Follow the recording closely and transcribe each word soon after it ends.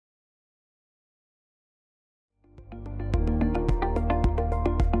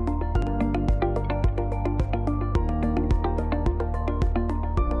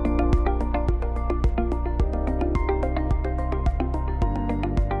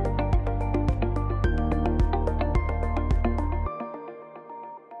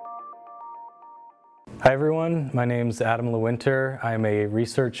Hi everyone, my name's Adam LeWinter. I'm a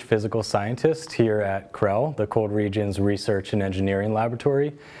research physical scientist here at CRREL, the Cold Regions Research and Engineering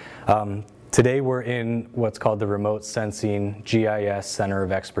Laboratory. Today we're in what's called the Remote Sensing GIS Center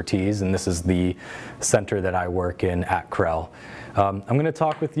of Expertise, and this is the center that I work in at CRREL. I'm going to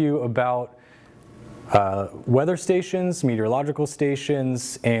talk with you about weather stations, meteorological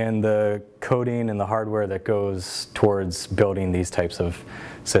stations, and the coding and the hardware that goes towards building these types of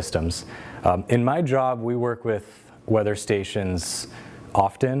systems. In my job, we work with weather stations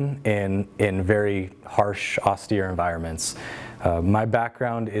often in very harsh, austere environments. My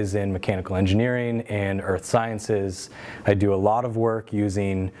background is in mechanical engineering and earth sciences. I do a lot of work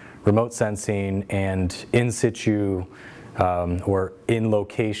using remote sensing and in situ or in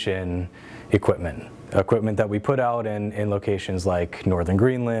location equipment that we put out in locations like northern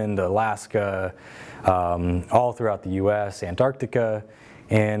Greenland, Alaska, all throughout the US, Antarctica.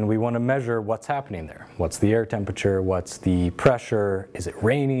 And we want to measure what's happening there. What's the air temperature? What's the pressure? Is it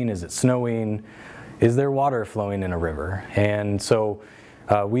raining? Is it snowing? Is there water flowing in a river? And so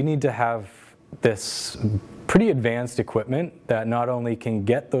we need to have this pretty advanced equipment that not only can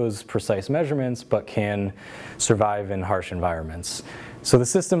get those precise measurements, but can survive in harsh environments. So the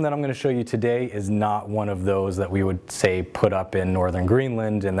system that I'm going to show you today is not one of those that we would say put up in northern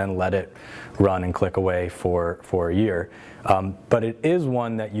Greenland and then let it run and click away for a year. But it is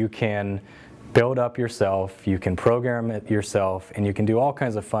one that you can build up yourself, you can program it yourself, and you can do all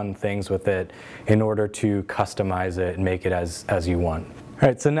kinds of fun things with it in order to customize it and make it as you want. All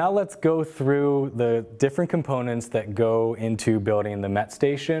right, so now let's go through the different components that go into building the MET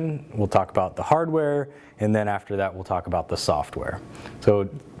station. We'll talk about the hardware, and then after that we'll talk about the software. So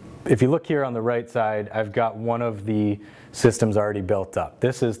if you look here on the right side, I've got one of the systems already built up.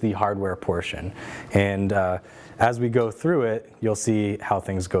 This is the hardware portion. And as we go through it, you'll see how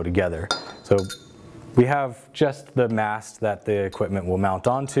things go together. So we have just the mast that the equipment will mount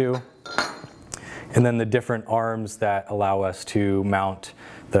onto, and then the different arms that allow us to mount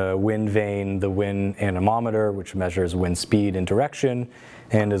the wind vane, the wind anemometer, which measures wind speed and direction,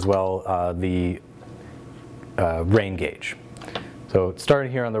 and as well the rain gauge. So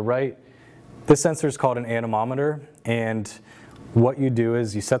starting here on the right, this sensor is called an anemometer, and what you do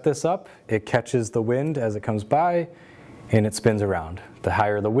is you set this up, it catches the wind as it comes by, and it spins around. The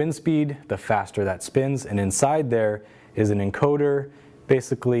higher the wind speed, the faster that spins, and inside there is an encoder,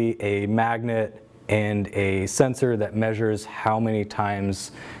 basically a magnet and a sensor that measures how many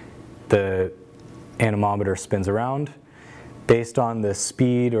times the anemometer spins around. Based on the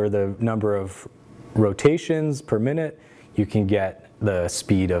speed or the number of rotations per minute, you can get the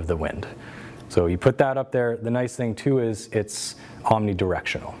speed of the wind. So you put that up there. The nice thing too is it's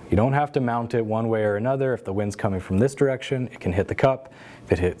omnidirectional. You don't have to mount it one way or another. If the wind's coming from this direction, it can hit the cup.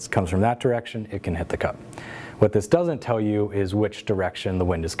 If it comes from that direction, it can hit the cup. What this doesn't tell you is which direction the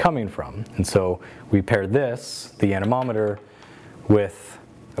wind is coming from. And so we pair this, the anemometer, with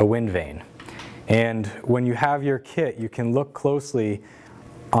a wind vane. And when you have your kit, you can look closely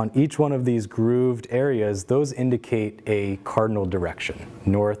on each one of these grooved areas. Those indicate a cardinal direction,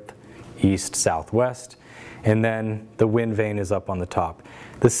 north, east, southwest, and then the wind vane is up on the top.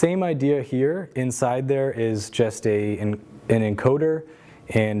 The same idea here. Inside there is just an encoder,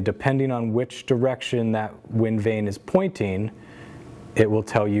 and depending on which direction that wind vane is pointing, it will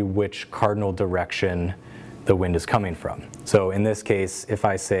tell you which cardinal direction the wind is coming from. So in this case, if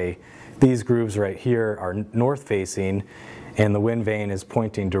I say these grooves right here are north facing and the wind vane is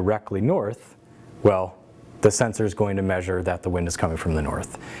pointing directly north, well, the sensor is going to measure that the wind is coming from the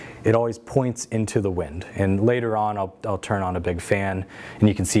north. It always points into the wind, and later on I'll turn on a big fan and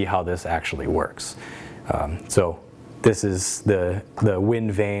you can see how this actually works. So this is the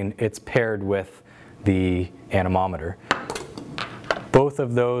wind vane. It's paired with the anemometer. Both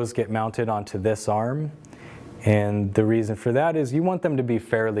of those get mounted onto this arm, and the reason for that is you want them to be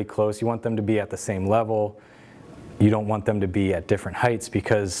fairly close. You want them to be at the same level. You don't want them to be at different heights,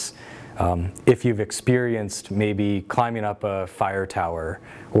 because if you've experienced maybe climbing up a fire tower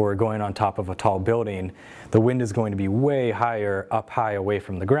or going on top of a tall building, the wind is going to be way higher up high away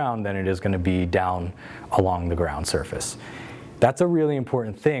from the ground than it is going to be down along the ground surface. That's a really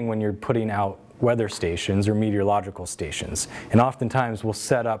important thing when you're putting out weather stations or meteorological stations. And oftentimes we'll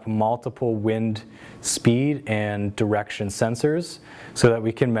set up multiple wind speed and direction sensors so that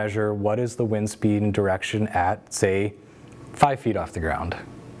we can measure what is the wind speed and direction at, say, 5 feet off the ground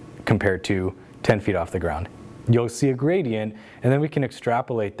compared to 10 feet off the ground. You'll see a gradient, and then we can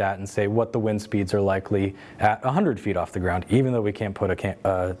extrapolate that and say what the wind speeds are likely at 100 feet off the ground, even though we can't put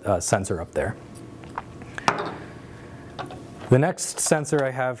a sensor up there. The next sensor I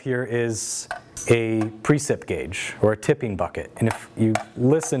have here is a precip gauge, or a tipping bucket. And if you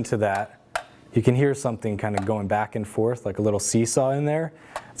listen to that, you can hear something kind of going back and forth, like a little seesaw in there.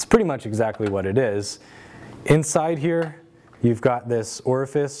 It's pretty much exactly what it is. Inside here, you've got this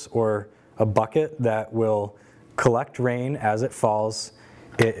orifice, or a bucket, that will collect rain as it falls.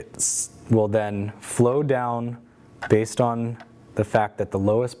 It will then flow down based on the fact that the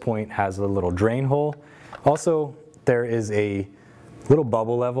lowest point has a little drain hole. Also, there is a little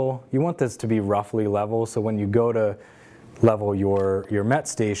bubble level. You want this to be roughly level, so when you go to level your met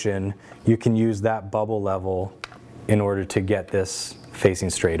station, you can use that bubble level in order to get this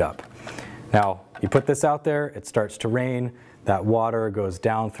facing straight up. Now, you put this out there, it starts to rain, that water goes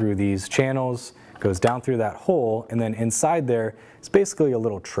down through these channels, goes down through that hole, and then inside there is basically a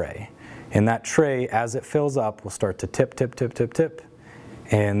little tray. And that tray, as it fills up, will start to tip, tip, tip, tip, tip.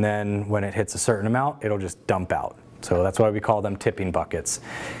 And then when it hits a certain amount, it'll just dump out. So that's why we call them tipping buckets.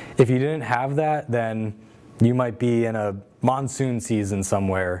 If you didn't have that, then you might be in a monsoon season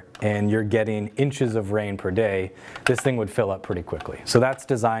somewhere and you're getting inches of rain per day. This thing would fill up pretty quickly. So that's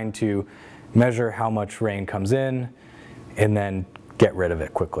designed to measure how much rain comes in and then get rid of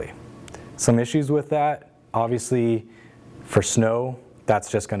it quickly. Some issues with that, obviously for snow,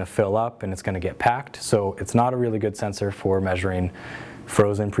 that's just going to fill up and it's going to get packed. So it's not a really good sensor for measuring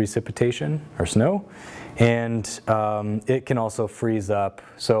frozen precipitation or snow. And it can also freeze up.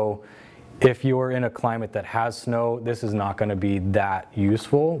 So if you're in a climate that has snow, this is not going to be that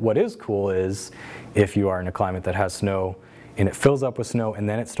useful. What is cool is if you are in a climate that has snow and it fills up with snow and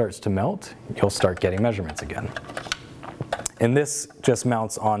then it starts to melt, you'll start getting measurements again. And this just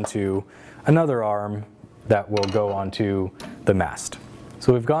mounts onto another arm that will go onto the mast.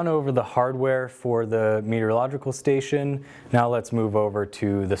 So we've gone over the hardware for the meteorological station. Now let's move over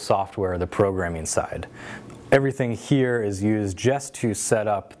to the software, the programming side. Everything here is used just to set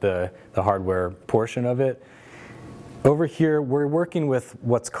up the hardware portion of it. Over here, we're working with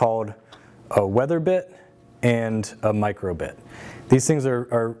what's called a weather bit and a microbit. These things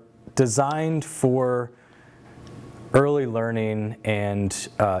are designed for early learning and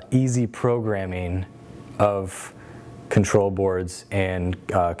easy programming of control boards and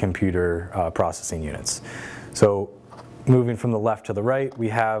computer processing units. So moving from the left to the right, we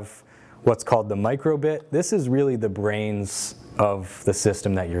have what's called the microbit. This is really the brains of the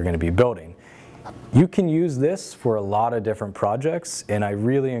system that you're going to be building. You can use this for a lot of different projects, and I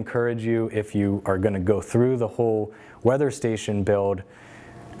really encourage you, if you are going to go through the whole weather station build,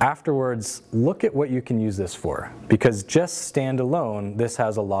 afterwards, look at what you can use this for, because just standalone, this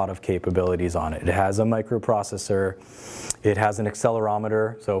has a lot of capabilities on it. It has a microprocessor, it has an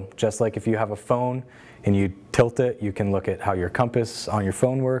accelerometer, so just like if you have a phone and you tilt it, you can look at how your compass on your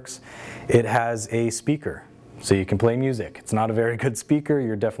phone works. It has a speaker, so you can play music. It's not a very good speaker,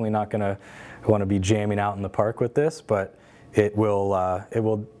 you're definitely not going to want to be jamming out in the park with this, but it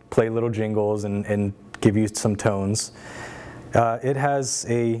will play little jingles and give you some tones. It has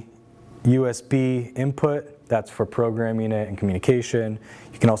a USB input, that's for programming it and communication.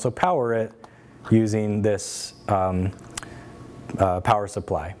 You can also power it using this power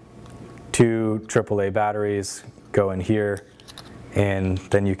supply. 2 AAA batteries go in here, and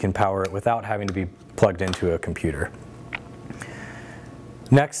then you can power it without having to be plugged into a computer.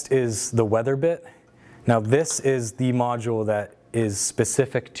 Next is the weather bit. Now this is the module that is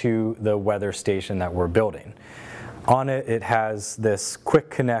specific to the weather station that we're building. On it, it has this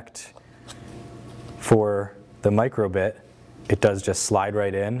quick connect for the microbit. It does just slide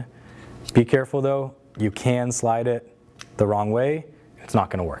right in. Be careful though, you can slide it the wrong way. It's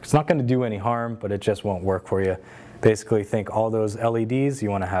not going to work. It's not going to do any harm, but it just won't work for you. Basically, think all those LEDs you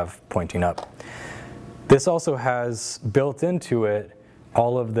want to have pointing up. This also has built into it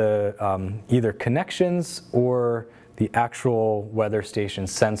all of the either connections or the actual weather station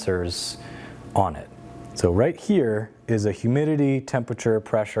sensors on it. So right here is a humidity, temperature,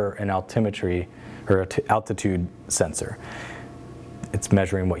 pressure, and altimetry, or altitude sensor. It's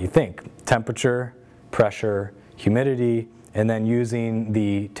measuring what you think. Temperature, pressure, humidity, and then using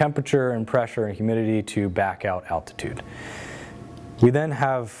the temperature and pressure and humidity to back out altitude. We then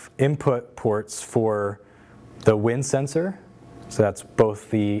have input ports for the wind sensor. So that's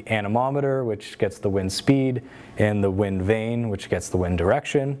both the anemometer, which gets the wind speed, and the wind vane, which gets the wind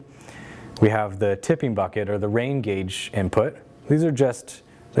direction. We have the tipping bucket, or the rain gauge input. These are just,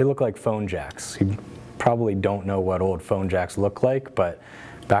 they look like phone jacks. You probably don't know what old phone jacks look like, but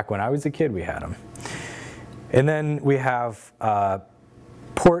back when I was a kid, we had them. And then we have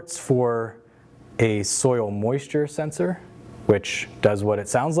ports for a soil moisture sensor, which does what it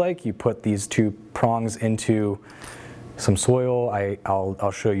sounds like. You put these 2 prongs into some soil.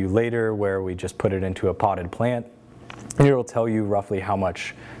 I'll show you later where we just put it into a potted plant. And it will tell you roughly how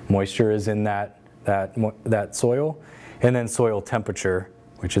much moisture is in that soil. And then soil temperature,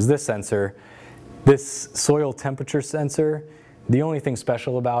 which is this sensor. This soil temperature sensor, the only thing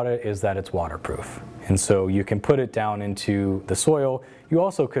special about it is that it's waterproof. And so you can put it down into the soil. You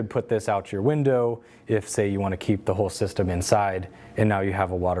also could put this out your window if, say, you want to keep the whole system inside, and now you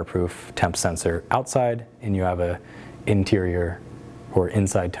have a waterproof temp sensor outside, and you have a interior or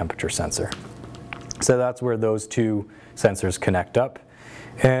inside temperature sensor. So that's where those two sensors connect up.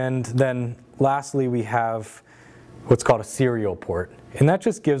 And then lastly, we have what's called a CRREL port. And that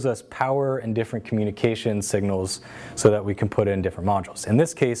just gives us power and different communication signals so that we can put in different modules. In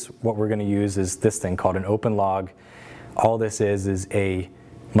this case, what we're going to use is this thing called an open log. All this is a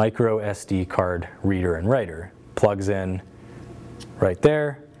micro SD card reader and writer. Plugs in right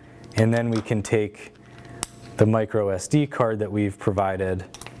there. And then we can take the micro SD card that we've provided,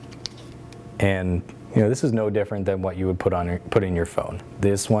 and this is no different than what you would put in your phone.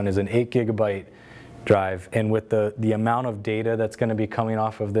 This one is an 8 GB drive, and with the amount of data that's going to be coming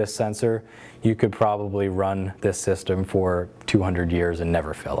off of this sensor, you could probably run this system for 200 years and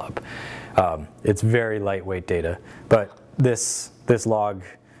never fill up. It's very lightweight data, but this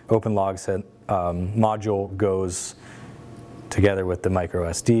open log module goes together with the micro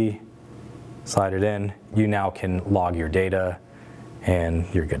SD. Slide it in. You now can log your data,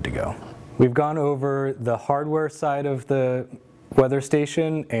 and you're good to go. We've gone over the hardware side of the weather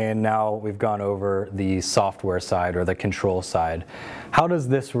station, and now we've gone over the software side or the control side. How does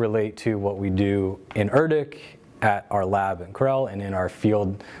this relate to what we do in ERDC, at our lab in CRREL, and in our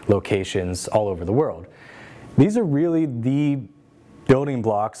field locations all over the world? These are really the building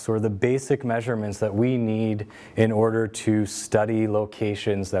blocks or the basic measurements that we need in order to study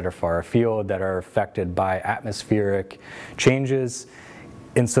locations that are far afield, that are affected by atmospheric changes.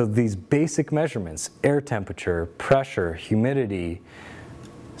 And so these basic measurements, air temperature, pressure, humidity,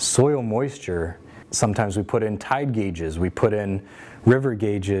 soil moisture, sometimes we put in tide gauges, we put in river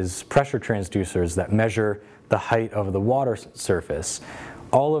gauges, pressure transducers that measure the height of the water surface.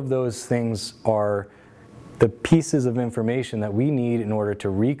 All of those things are the pieces of information that we need in order to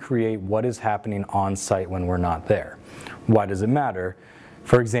recreate what is happening on site when we're not there. Why does it matter?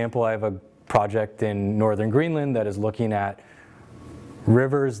 For example, I have a project in northern Greenland that is looking at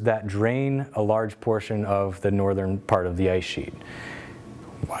rivers that drain a large portion of the northern part of the ice sheet.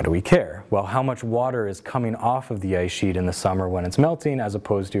 Why do we care? Well, how much water is coming off of the ice sheet in the summer when it's melting, as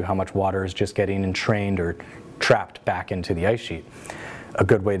opposed to how much water is just getting entrained or trapped back into the ice sheet. A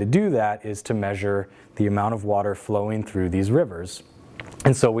good way to do that is to measure the amount of water flowing through these rivers.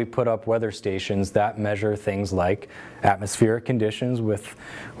 And so we put up weather stations that measure things like atmospheric conditions with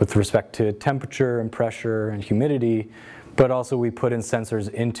respect to temperature and pressure and humidity, but also we put in sensors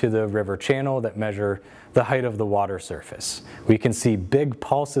into the river channel that measure the height of the water surface. We can see big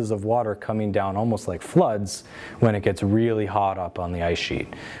pulses of water coming down almost like floods when it gets really hot up on the ice sheet.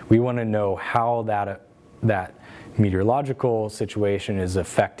 We want to know how that meteorological situation is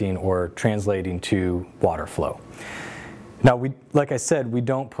affecting or translating to water flow. Now, like I said, we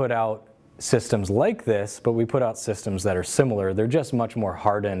don't put out systems like this, but we put out systems that are similar. They're just much more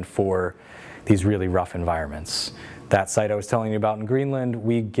hardened for these really rough environments. That site I was telling you about in Greenland,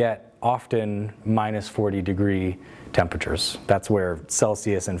 we get often -40-degree temperatures. That's where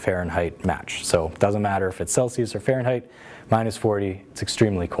Celsius and Fahrenheit match. So it doesn't matter if it's Celsius or Fahrenheit, -40, it's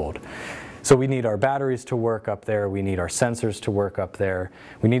extremely cold. So we need our batteries to work up there, we need our sensors to work up there,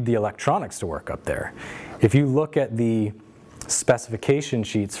 we need the electronics to work up there. If you look at the specification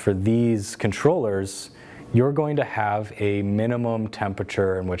sheets for these controllers, you're going to have a minimum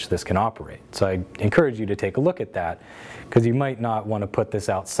temperature in which this can operate. So I encourage you to take a look at that, because you might not want to put this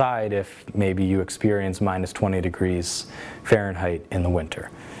outside if maybe you experience -20 degrees Fahrenheit in the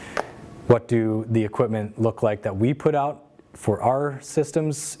winter. What do the equipment look like that we put out for our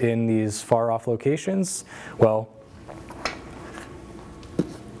systems in these far-off locations? Well,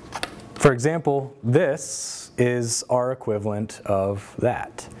 for example, this is our equivalent of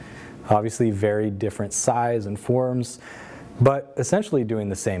that. Obviously very different size and forms, but essentially doing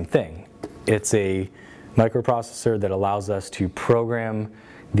the same thing. It's a microprocessor that allows us to program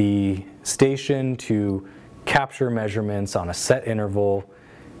the station to capture measurements on a set interval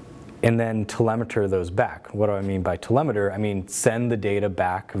and then telemeter those back. What do I mean by telemeter? I mean send the data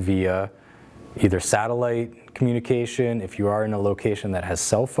back via either satellite communication. If you are in a location that has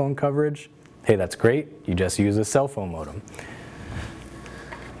cell phone coverage, hey, that's great. You just use a cell phone modem.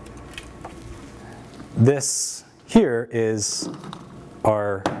 This here is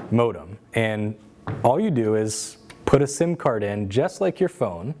our modem, and all you do is put a SIM card in just like your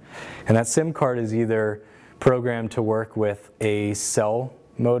phone, and that SIM card is either programmed to work with a cell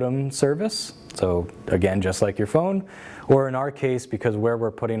modem service, so again just like your phone, or in our case, because where we're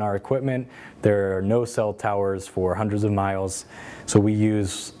putting our equipment, there are no cell towers for hundreds of miles, so we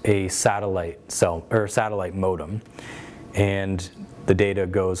use a satellite modem, and the data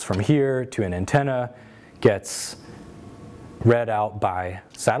goes from here to an antenna, gets read out by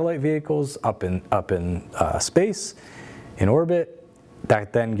satellite vehicles up in space, in orbit.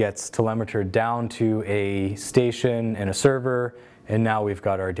 That then gets telemetered down to a station and a server, and now we've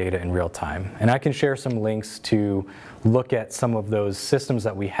got our data in real time. And I can share some links to look at some of those systems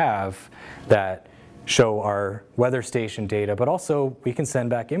that we have that show our weather station data, but also we can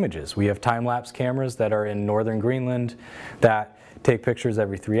send back images. We have time-lapse cameras that are in northern Greenland that take pictures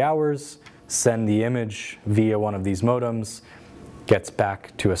every 3 hours, send the image via one of these modems, gets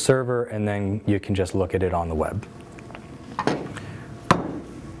back to a server, and then you can just look at it on the web.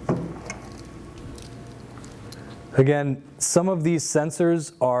 Again, some of these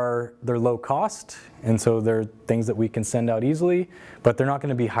sensors they're low cost, and so they're things that we can send out easily, but they're not going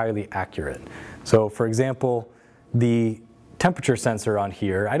to be highly accurate. So for example, the temperature sensor on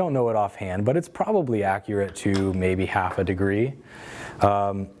here, I don't know it offhand, but it's probably accurate to maybe half a degree.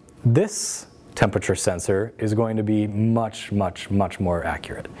 This temperature sensor is going to be much, much, much more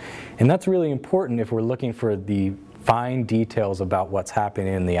accurate. And that's really important if we're looking for the fine details about what's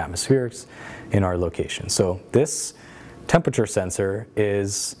happening in the atmospherics in our location. So this temperature sensor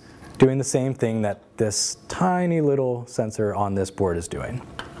is doing the same thing that this tiny little sensor on this board is doing.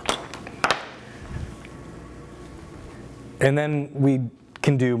 And then we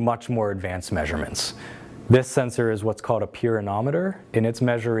can do much more advanced measurements. This sensor is what's called a pyranometer, and it's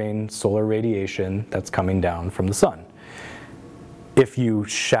measuring solar radiation that's coming down from the sun. If you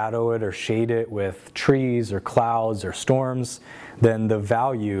shadow it or shade it with trees or clouds or storms, then the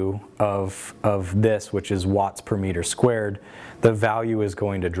value of this, which is watts per meter squared, the value is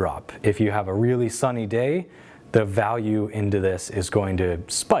going to drop. If you have a really sunny day, the value into this is going to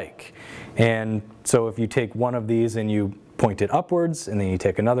spike. And so if you take one of these and you point it upwards, and then you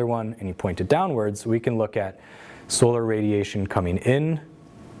take another one and you point it downwards, we can look at solar radiation coming in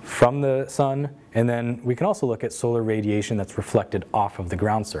from the sun, and then we can also look at solar radiation that's reflected off of the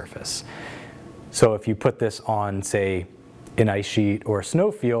ground surface. So if you put this on, say, an ice sheet or a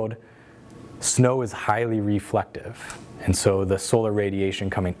snow field, snow is highly reflective, and so the solar radiation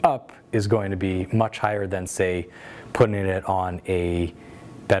coming up is going to be much higher than, say, putting it on a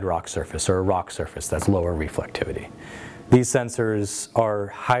bedrock surface or a rock surface that's lower reflectivity. These sensors are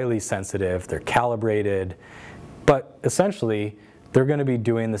highly sensitive, they're calibrated, but essentially they're going to be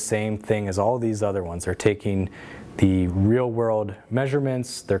doing the same thing as all these other ones. They're taking the real world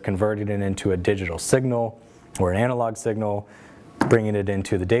measurements, they're converting it into a digital signal or an analog signal, bringing it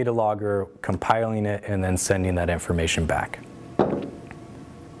into the data logger, compiling it, and then sending that information back.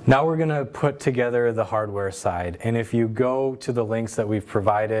 Now we're going to put together the hardware side, and if you go to the links that we've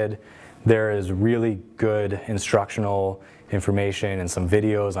provided, there is really good instructional information and some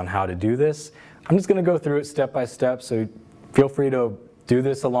videos on how to do this. I'm just going to go through it step by step, so feel free to do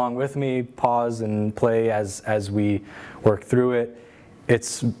this along with me, pause and play as we work through it.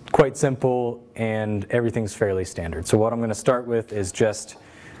 It's quite simple and everything's fairly standard. So what I'm going to start with is just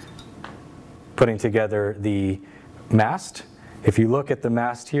putting together the mast. If you look at the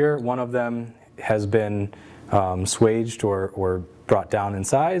mast here, one of them has been swaged or brought down in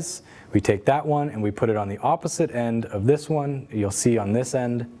size. We take that one and we put it on the opposite end of this one. You'll see on this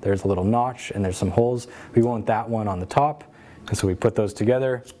end there's a little notch and there's some holes. We want that one on the top, and so we put those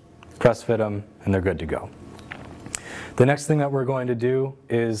together, press fit them, and they're good to go. The next thing that we're going to do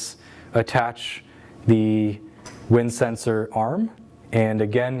is attach the wind sensor arm, and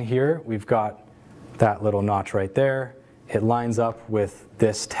again here we've got that little notch right there. It lines up with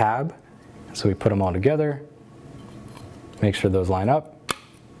this tab, so we put them all together, make sure those line up.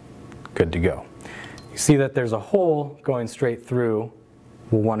 Good to go. You see that there's a hole going straight through.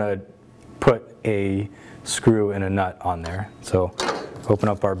 We'll want to put a screw and a nut on there. So open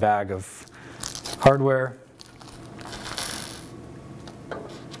up our bag of hardware.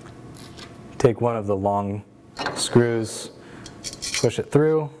 Take one of the long screws, push it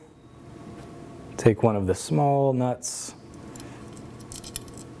through. Take one of the small nuts,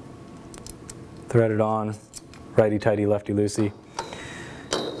 thread it on, righty-tighty, lefty-loosey.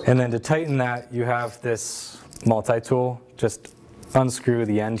 And then to tighten that, you have this multi-tool. Just unscrew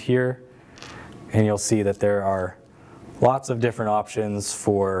the end here, and you'll see that there are lots of different options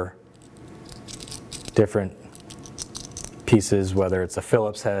for different pieces, whether it's a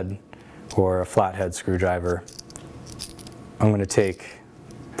Phillips head or a flathead screwdriver. I'm going to take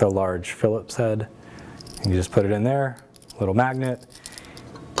the large Phillips head and you just put it in there, little magnet,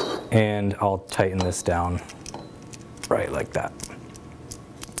 and I'll tighten this down right like that.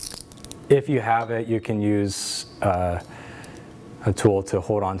 If you have it, you can use a tool to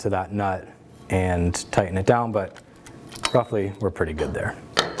hold on to that nut and tighten it down, but roughly we're pretty good there.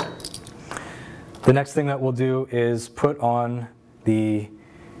 The next thing that we'll do is put on the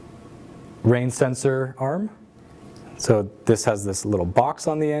rain sensor arm. So this has this little box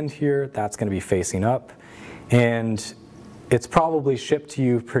on the end here, that's going to be facing up, and it's probably shipped to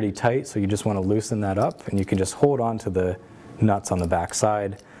you pretty tight, so you just want to loosen that up, and you can just hold on to the nuts on the back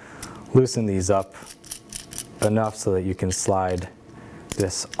side, loosen these up enough so that you can slide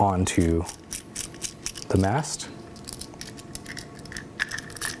this onto the mast.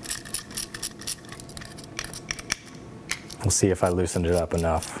 We'll see if I loosened it up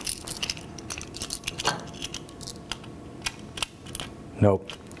enough.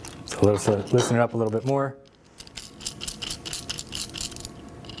 Nope. So let's loosen it up a little bit more.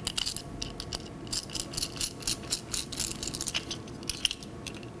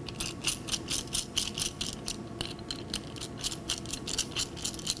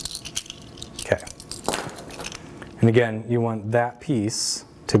 Okay. And again, you want that piece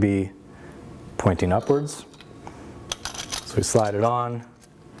to be pointing upwards. So we slide it on.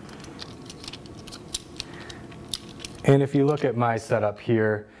 And if you look at my setup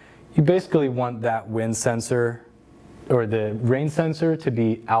here, you basically want that wind sensor or the rain sensor to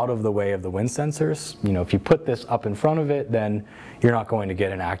be out of the way of the wind sensors. You know, if you put this up in front of it, then you're not going to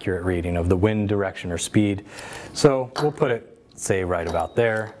get an accurate reading of the wind direction or speed. So we'll put it, say, right about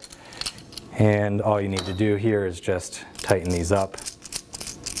there. And all you need to do here is just tighten these up,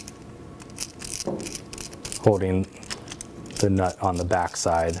 holding the nut on the back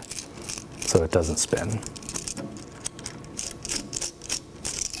side so it doesn't spin.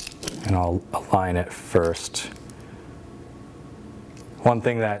 And I'll align it first. One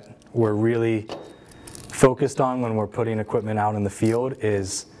thing that we're really focused on when we're putting equipment out in the field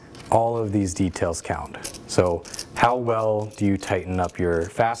is all of these details count. So how well do you tighten up your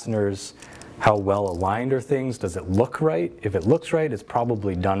fasteners? How well aligned are things? Does it look right? If it looks right, it's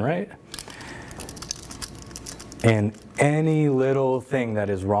probably done right. And any little thing that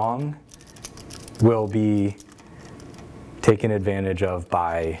is wrong will be taken advantage of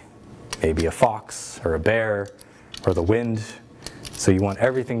by maybe a fox or a bear or the wind. So you want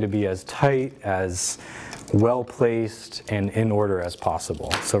everything to be as tight, as well placed, and in order as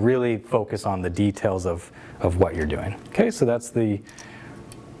possible. So really focus on the details of what you're doing. Okay, so that's the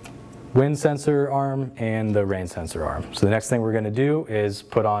wind sensor arm and the rain sensor arm. So the next thing we're going to do is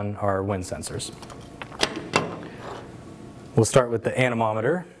put on our wind sensors. We'll start with the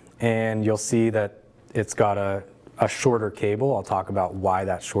anemometer, and you'll see that it's got a shorter cable. I'll talk about why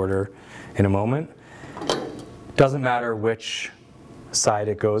that's shorter in a moment. Doesn't matter which side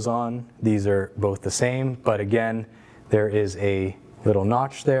it goes on. These are both the same, but again, there is a little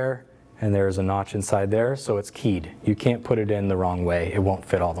notch there, and there's a notch inside there, so it's keyed. You can't put it in the wrong way. It won't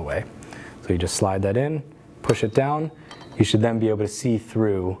fit all the way. So you just slide that in, push it down. You should then be able to see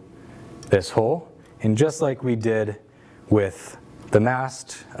through this hole. And just like we did with the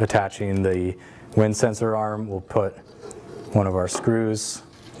mast attaching the wind sensor arm, we'll put one of our screws,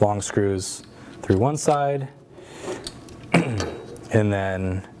 long screws, through one side, and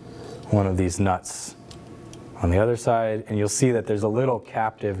then one of these nuts on the other side. And you'll see that there's a little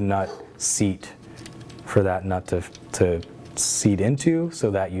captive nut seat for that nut to seat into,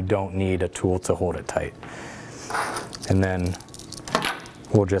 so that you don't need a tool to hold it tight. And then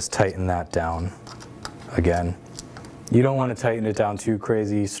we'll just tighten that down again. You don't want to tighten it down too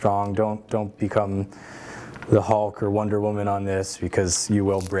crazy strong. Don't become the Hulk or Wonder Woman on this, because you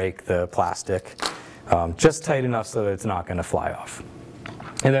will break the plastic. Just tight enough so that it's not going to fly off.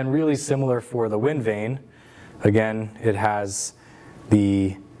 And then really similar for the wind vane. Again, it has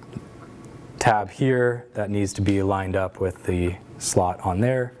the tab here that needs to be lined up with the slot on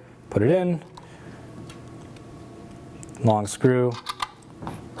there. Put it in. Long screw.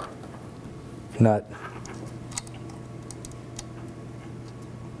 Nut.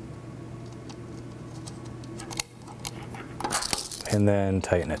 And then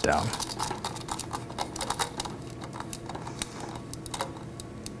tighten it down.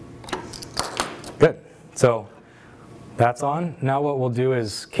 Good. So that's on. Now what we'll do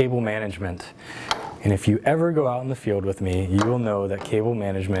is cable management. And if you ever go out in the field with me, you will know that cable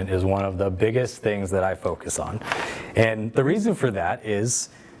management is one of the biggest things that I focus on. And the reason for that is,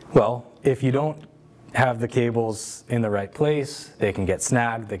 well, if you don't have the cables in the right place. They can get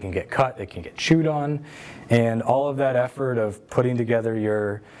snagged, they can get cut, they can get chewed on, and all of that effort of putting together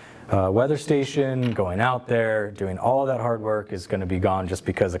your weather station, going out there, doing all of that hard work is going to be gone just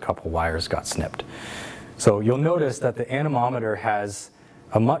because a couple wires got snipped. So you'll notice that the anemometer has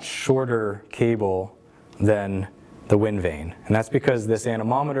a much shorter cable than the wind vane, and that's because this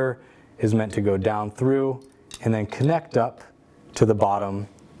anemometer is meant to go down through and then connect up to the bottom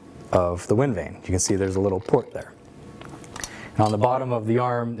of the wind vane. You can see there's a little port there. And on the bottom of the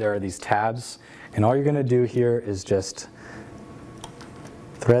arm there are these tabs, and all you're going to do here is just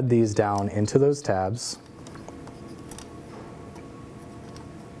thread these down into those tabs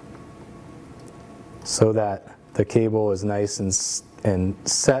so that the cable is nice and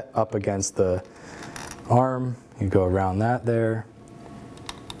set up against the arm. You go around that there,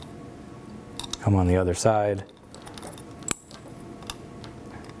 come on the other side.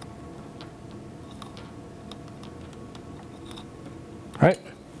 All right,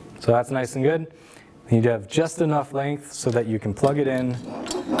 so that's nice and good. You need to have just enough length so that you can plug it in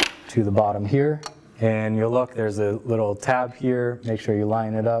to the bottom here. And you'll look, there's a little tab here. Make sure you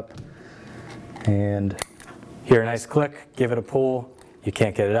line it up. And here, a nice click, give it a pull. You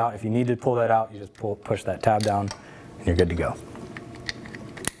can't get it out. If you need to pull that out, you just push that tab down and you're good to go.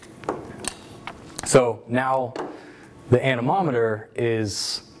 So now the anemometer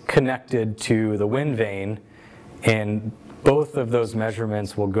is connected to the wind vane, and both of those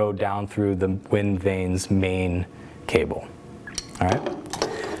measurements will go down through the wind vane's main cable. All right.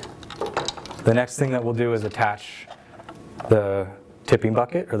 The next thing that we'll do is attach the tipping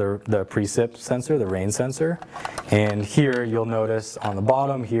bucket, or the precip sensor, the rain sensor. And here you'll notice on the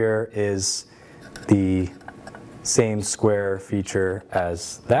bottom here is the same square feature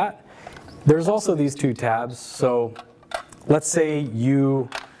as that. There's also these two tabs. So let's say you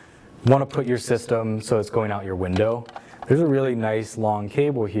want to put your system so it's going out your window. There's a really nice long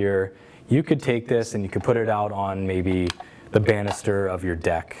cable here. You could take this and you could put it out on maybe the banister of your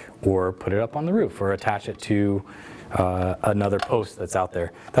deck, or put it up on the roof, or attach it to another post that's out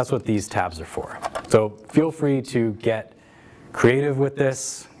there. That's what these tabs are for. So feel free to get creative with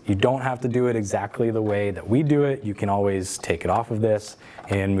this. You don't have to do it exactly the way that we do it. You can always take it off of this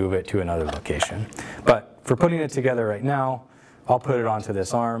and move it to another location. But for putting it together right now, I'll put it onto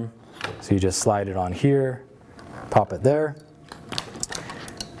this arm. So you just slide it on here, pop it there.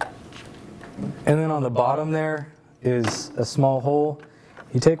 And then on the bottom there is a small hole.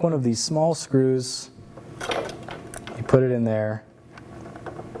 You take one of these small screws, you put it in there,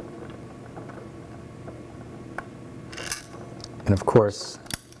 and of course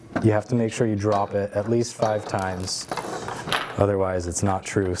you have to make sure you drop it at least 5 times, otherwise it's not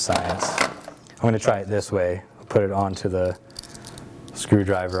true science. I'm going to try it this way. I'll put it onto the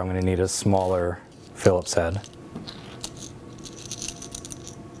screwdriver. I'm going to need a smaller Phillips head.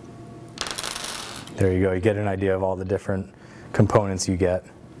 There you go, you get an idea of all the different components you get.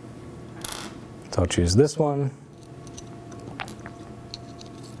 So I'll choose this one.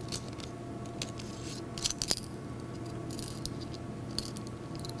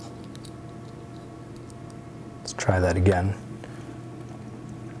 Let's try that again.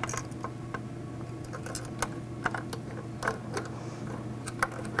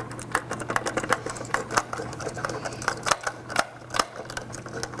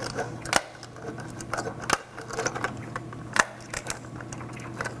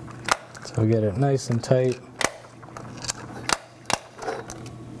 So get it nice and tight.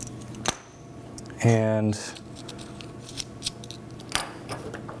 And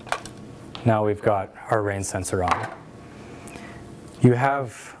now we've got our rain sensor on. You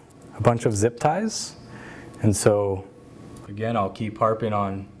have a bunch of zip ties, and so again, I'll keep harping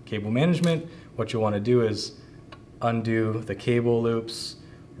on cable management. What you want to do is undo the cable loops,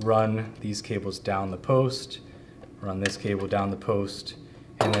 run these cables down the post, run this cable down the post,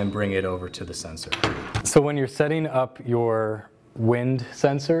 and then bring it over to the sensor. So when you're setting up your wind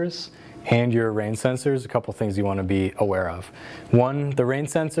sensors and your rain sensors, a couple things you want to be aware of. One, the rain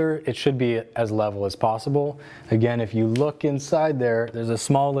sensor, it should be as level as possible. Again, if you look inside there, there's a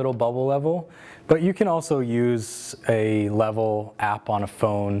small little bubble level, but you can also use a level app on a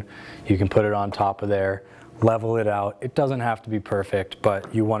phone. You can put it on top of there, level it out. It doesn't have to be perfect,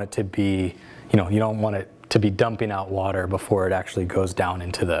 but you want it to be, you don't want it to be dumping out water before it actually goes down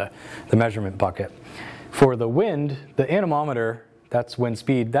into the measurement bucket. For the wind, the anemometer, that's wind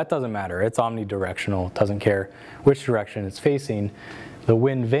speed, that doesn't matter. It's omnidirectional, it doesn't care which direction it's facing. The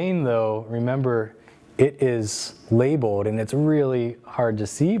wind vane though, remember, it is labeled, and it's really hard to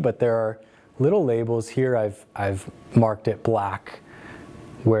see, but there are little labels here. I've marked it black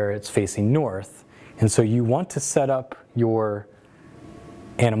where it's facing north. And so you want to set up your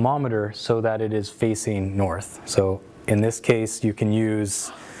anemometer so that it is facing north. So in this case, you can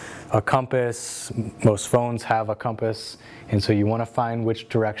use a compass. Most phones have a compass. And so you want to find which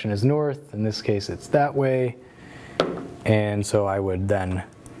direction is north. In this case, it's that way. And so I would then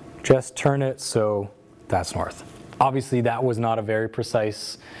just turn it so that's north. Obviously, that was not a very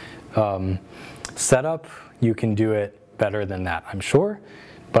precise setup. You can do it better than that, I'm sure.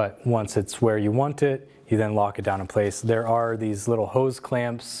 But once it's where you want it, you then lock it down in place. There are these little hose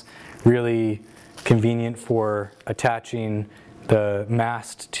clamps, really convenient for attaching the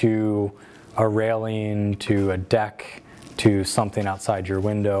mast to a railing, to a deck, to something outside your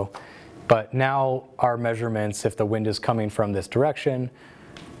window. But now our measurements, if the wind is coming from this direction,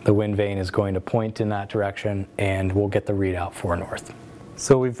 the wind vane is going to point in that direction, and we'll get the readout for north.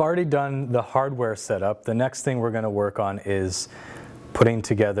 So we've already done the hardware setup. The next thing we're going to work on is putting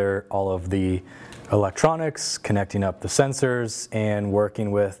together all of the electronics, connecting up the sensors, and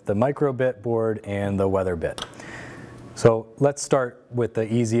working with the microbit board and the weather bit. So let's start with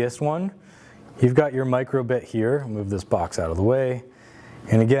the easiest one. You've got your microbit here. I'll move this box out of the way.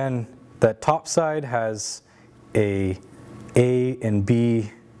 And again, that top side has a and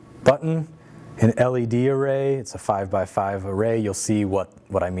B button, an LED array. It's a 5x5 array. You'll see what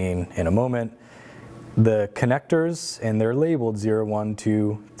I mean in a moment. The connectors, and they're labeled 0, 1,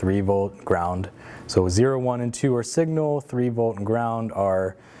 2, 3 volt, ground. So 0, 1, and 2 are signal, 3 volt and ground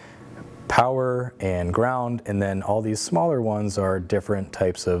are power and ground, and then all these smaller ones are different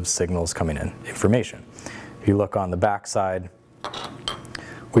types of signals coming in, information. If you look on the back side,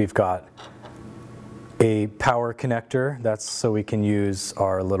 we've got a power connector. That's so we can use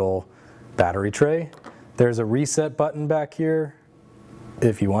our little battery tray. There's a reset button back here.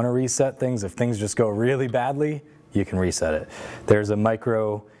 If you want to reset things, if things just go really badly, you can reset it. There's a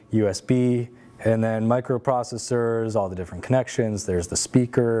micro USB, and then microprocessors, all the different connections. There's the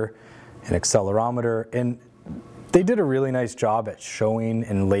speaker, an accelerometer, and they did a really nice job at showing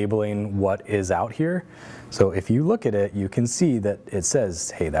and labeling what is out here. So if you look at it, you can see that it says,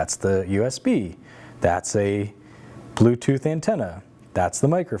 hey, that's the USB, that's a Bluetooth antenna, that's the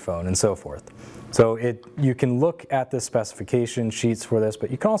microphone, and so forth. So you can look at the specification sheets for this, but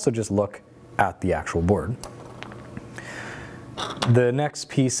you can also just look at the actual board. The next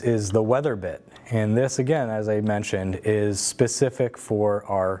piece is the weather bit. And this, again, as I mentioned, is specific for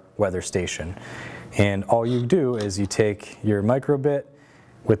our weather station. And all you do is you take your microbit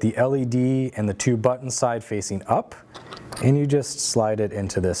with the LED and the two buttons side facing up, and you just slide it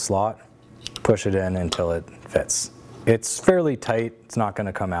into this slot, push it in until it fits. It's fairly tight. It's not going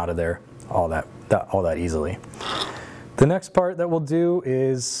to come out of there all that easily. The next part that we'll do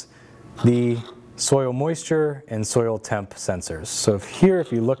is the soil moisture and soil temp sensors. So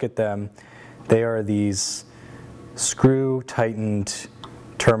if you look at them, they are these screw tightened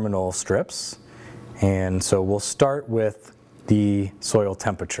terminal strips. And so we'll start with the soil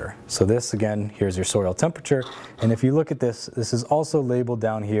temperature. So this, again, here's your soil temperature. And if you look at this, this is also labeled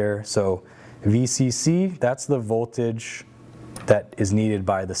down here. So VCC, that's the voltage that is needed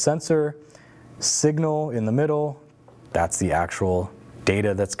by the sensor. Signal in the middle, that's the actual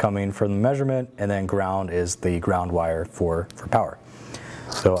data that's coming from the measurement. And then ground is the ground wire for power.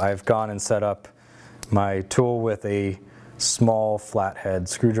 So I've gone and set up my tool with a small flathead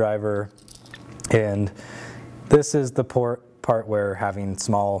screwdriver. And this is the part where having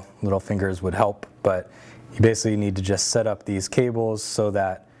small little fingers would help, but you basically need to just set up these cables so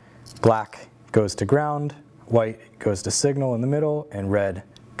that black goes to ground, white goes to signal in the middle, and red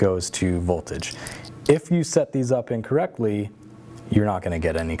goes to voltage. If you set these up incorrectly, you're not going to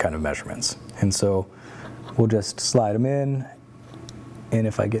get any kind of measurements. And so we'll just slide them in, and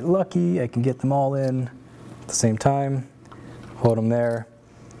if I get lucky, I can get them all in at the same time, hold them there,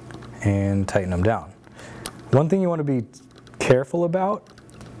 and tighten them down. One thing you want to be careful about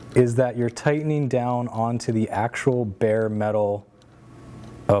is that you're tightening down onto the actual bare metal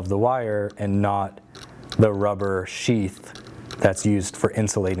of the wire and not the rubber sheath that's used for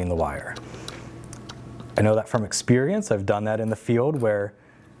insulating the wire. I know that from experience. I've done that in the field where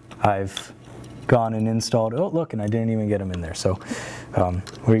I've gone and installed, oh look, and I didn't even get them in there. So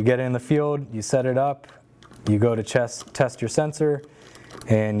when you get it in the field, you set it up, you go to test your sensor,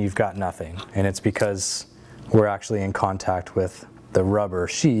 and you've got nothing. And it's because we're actually in contact with the rubber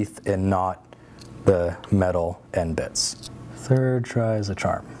sheath and not the metal end bits. Third try is a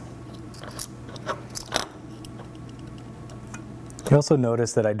charm. You also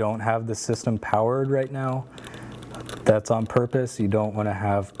notice that I don't have the system powered right now. That's on purpose. You don't want to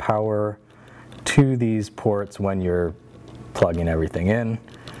have power to these ports when you're plugging everything in.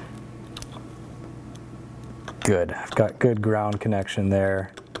 Good, I've got good ground connection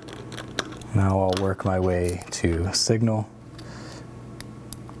there. Now I'll work my way to signal.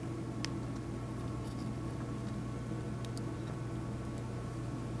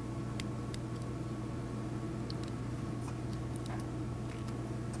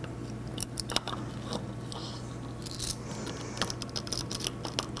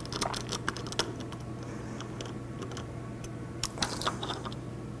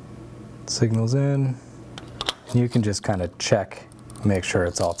 Signals in. You can just kind of check, make sure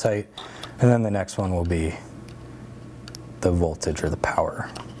it's all tight. And then the next one will be the voltage or the power.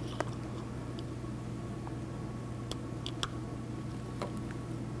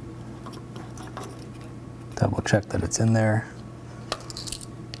 Double check that it's in there.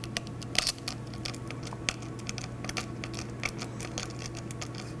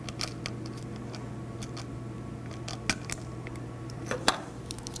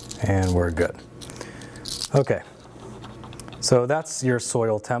 And we're good. Okay, so that's your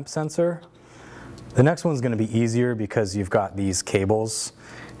soil temp sensor. The next one's going to be easier because you've got these cables.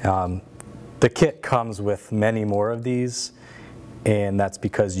 The kit comes with many more of these, and that's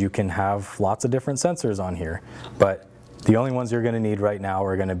because you can have lots of different sensors on here. But the only ones you're going to need right now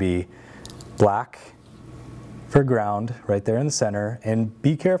are going to be black for ground right there in the center, and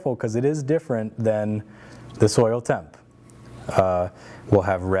be careful because it is different than the soil temp. We'll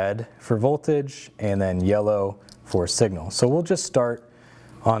have red for voltage and then yellow for signal. So we'll just start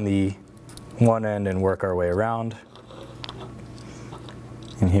on the one end and work our way around.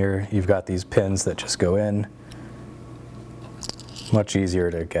 And here you've got these pins that just go in. Much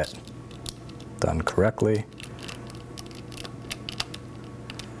easier to get done correctly.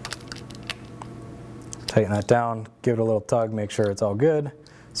 Tighten that down, give it a little tug, make sure it's all good.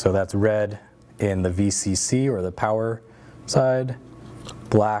 So that's red in the VCC or the power side.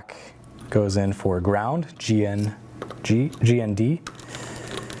 Black goes in for ground, GND.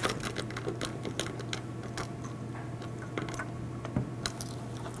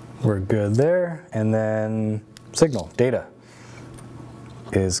 We're good there. And then signal, data,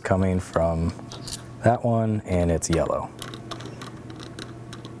 is coming from that one, and it's yellow.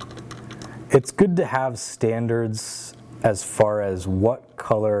 It's good to have standards as far as what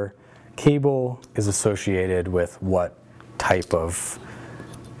color cable is associated with what type of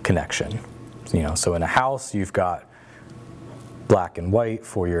connection. You know, so in a house you've got black and white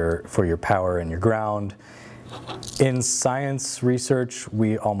for your power and your ground. In science research,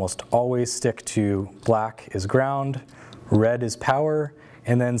 we almost always stick to black is ground, red is power,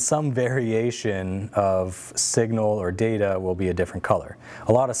 and then some variation of signal or data will be a different color.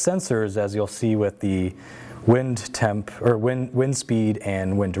 A lot of sensors, as you'll see with the wind temp or wind speed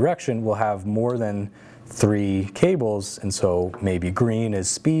and wind direction, will have more than 3 cables, and so maybe green is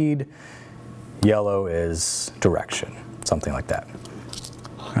speed, yellow is direction, something like that.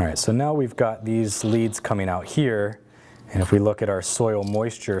 All right, so now we've got these leads coming out here, and if we look at our soil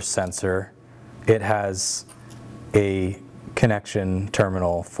moisture sensor, it has a connection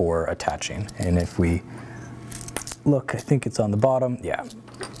terminal for attaching. And if we look, I think it's on the bottom, yeah.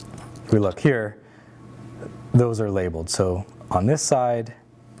 If we look here, those are labeled. So on this side,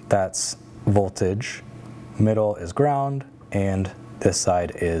 that's voltage, middle is ground, and this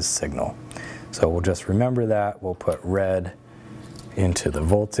side is signal. So we'll just remember that. We'll put red into the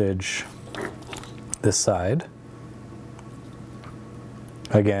voltage, this side.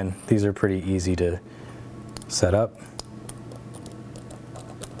 Again, these are pretty easy to set up.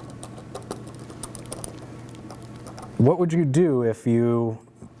 What would you do if you,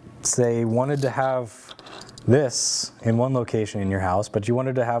 say, wanted to have this in one location in your house, but you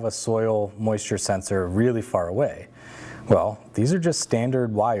wanted to have a soil moisture sensor really far away? Well, these are just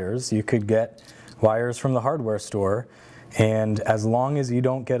standard wires. You could get wires from the hardware store, and as long as you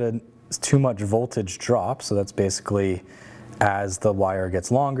don't get too much voltage drop, so that's basically as the wire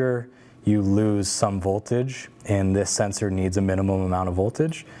gets longer, you lose some voltage, and this sensor needs a minimum amount of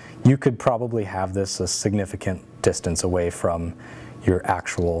voltage, you could probably have this a significant distance away from your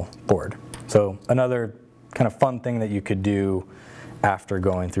actual board. So another kind of fun thing that you could do after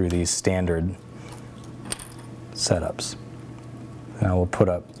going through these standard setups. Now we'll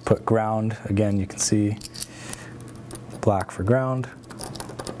put ground. Again, you can see black for ground.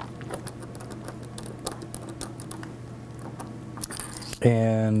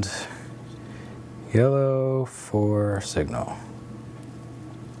 And yellow for signal.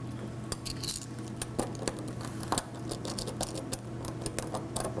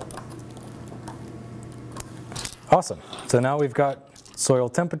 Awesome. So now we've got soil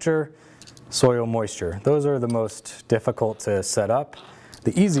temperature, soil moisture. Those are the most difficult to set up.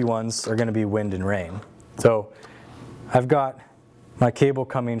 The easy ones are going to be wind and rain. So I've got my cable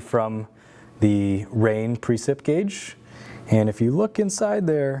coming from the rain precip gauge, and if you look inside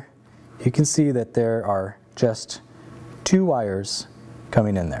there, you can see that there are just 2 wires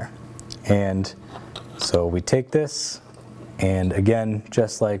coming in there. And so we take this, and again,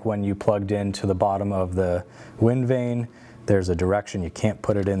 just like when you plugged into the bottom of the wind vane, there's a direction. You can't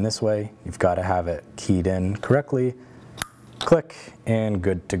put it in this way. You've got to have it keyed in correctly. Click, and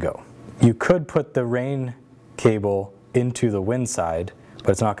good to go. You could put the rain cable into the wind side, but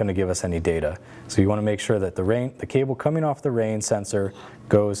it's not going to give us any data. So you want to make sure that the cable coming off the rain sensor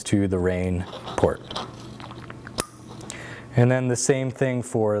goes to the rain port. And then the same thing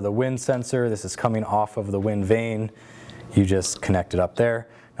for the wind sensor. This is coming off of the wind vane. You just connect it up there.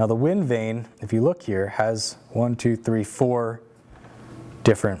 Now the wind vane, if you look here, has 1, 2, 3, 4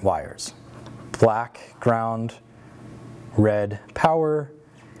 different wires. Black ground, red power.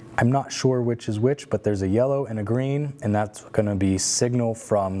 I'm not sure which is which, but there's a yellow and a green, and that's going to be signal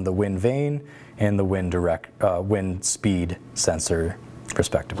from the wind vane and the wind speed sensor,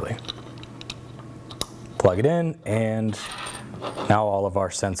 respectively. Plug it in, and now all of our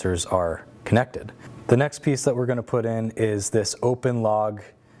sensors are connected. The next piece that we're going to put in is this open log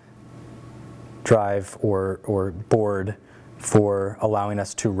drive or board for allowing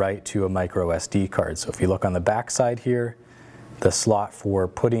us to write to a micro SD card. So if you look on the back side here, the slot for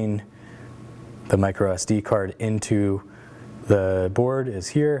putting the micro SD card into the board is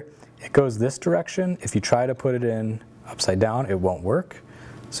here. It goes this direction. If you try to put it in upside down, it won't work.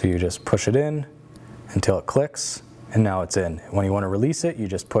 So you just push it in until it clicks, and now it's in. When you want to release it, you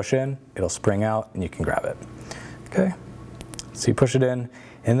just push in, it'll spring out, and you can grab it. Okay, so you push it in,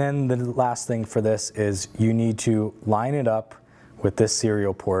 and then the last thing for this is you need to line it up with this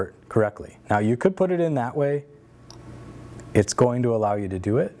serial port correctly. Now you could put it in that way. It's going to allow you to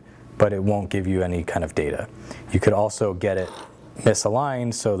do it, but it won't give you any kind of data. You could also get it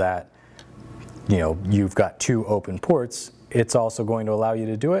misaligned so that you've got 2 open ports. It's also going to allow you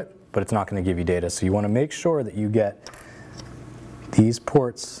to do it, but it's not going to give you data. So you want to make sure that you get these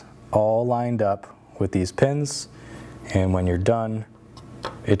ports all lined up with these pins, and when you're done,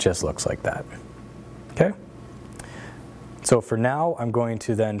 it just looks like that. Okay? So for now, I'm going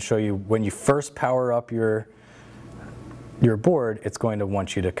to then show you when you first power up your board, it's going to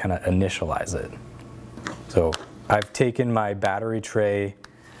want you to kind of initialize it. So I've taken my battery tray,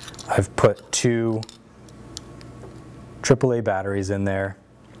 I've put 2 AAA batteries in there.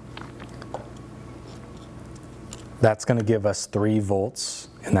 That's going to give us 3 volts,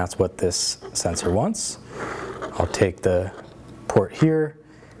 and that's what this sensor wants. I'll take the port here.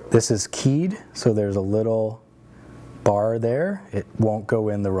 This is keyed, so there's a little bar there. It won't go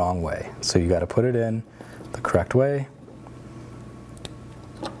in the wrong way. So you got to put it in the correct way.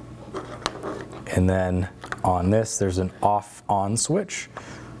 And then on this, there's an off-on switch.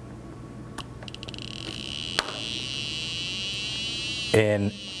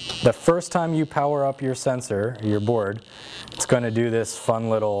 And the first time you power up your sensor, your board, it's going to do this fun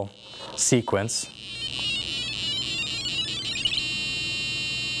little sequence.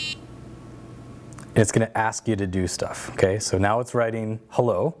 It's going to ask you to do stuff. Okay, so now it's writing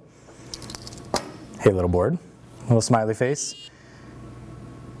hello. Hey, little board. Little smiley face.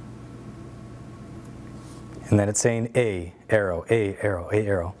 And then it's saying A, arrow, A, arrow, A,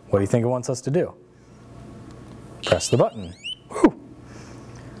 arrow. What do you think it wants us to do? Press the button. Whew.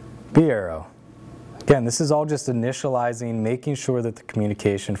 B arrow. Again, this is all just initializing, making sure that the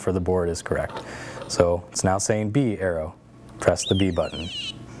communication for the board is correct. So it's now saying B arrow. Press the B button.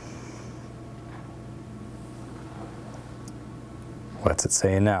 What's it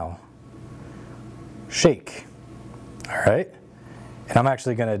saying now? Shake. All right. And I'm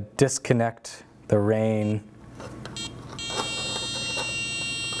actually going to disconnect the rain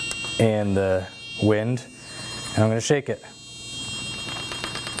and the wind, and I'm going to shake it.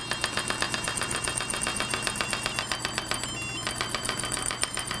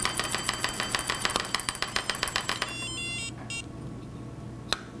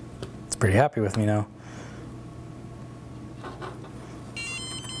 It's pretty happy with me now.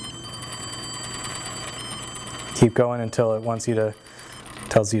 Keep going until it wants you to,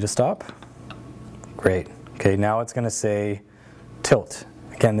 tells you to stop. Great. Okay, now it's going to say tilt.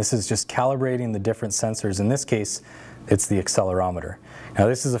 Again, this is just calibrating the different sensors. In this case, it's the accelerometer. Now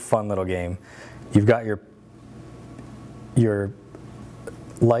this is a fun little game. You've got your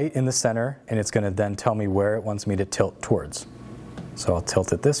light in the center, and it's going to then tell me where it wants me to tilt towards. So I'll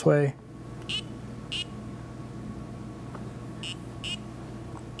tilt it this way.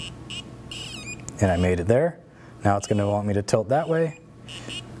 And I made it there. Now it's going to want me to tilt that way.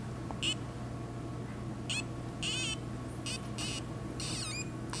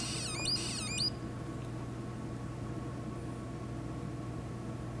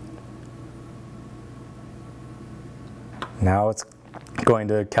 Now it's going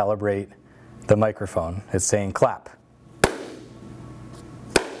to calibrate the microphone. It's saying clap.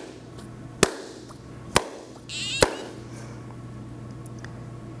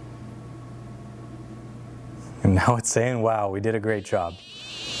 And now it's saying, wow, we did a great job.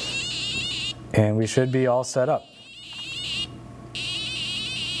 And we should be all set up.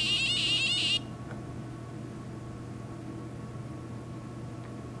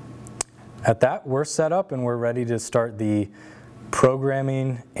 At that, we're set up and we're ready to start the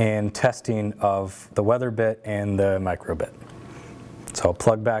programming and testing of the weather bit and the micro bit. So I'll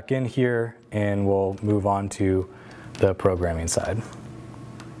plug back in here and we'll move on to the programming side.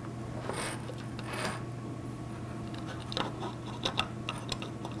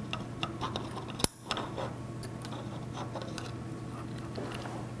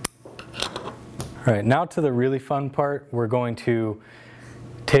 All right, now to the really fun part. We're going to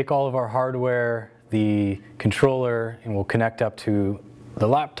take all of our hardware, the controller, and we'll connect up to the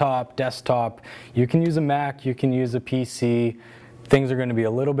laptop, desktop. You can use a Mac, you can use a PC. Things are going to be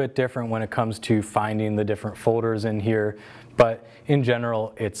a little bit different when it comes to finding the different folders in here, but in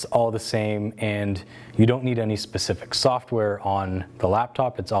general, it's all the same, and you don't need any specific software on the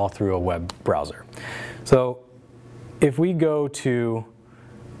laptop. It's all through a web browser. So if we go to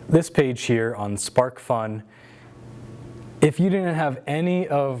this page here on SparkFun, if you didn't have any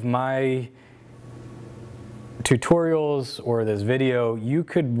of my tutorials or this video, you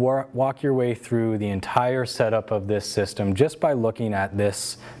could walk your way through the entire setup of this system just by looking at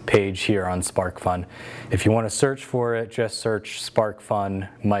this page here on SparkFun. If you want to search for it, just search SparkFun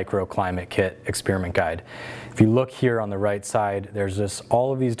Microclimate Kit Experiment Guide. If you look here on the right side, there's just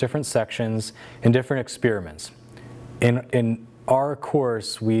all of these different sections and different experiments. In our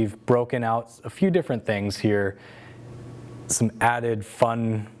course, we've broken out a few different things here, some added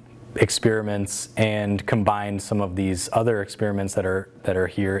fun experiments, and combined some of these other experiments that are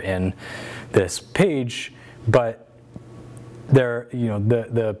here in this page. But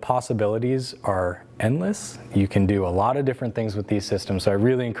the possibilities are endless. You can do a lot of different things with these systems. So I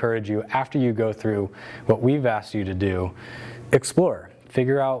really encourage you, after you go through what we've asked you to do, explore,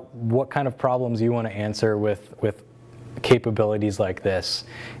 figure out what kind of problems you want to answer with capabilities like this,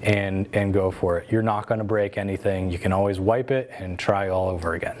 and go for it. You're not going to break anything. You can always wipe it and try all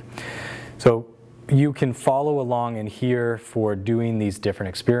over again. So you can follow along in here for doing these different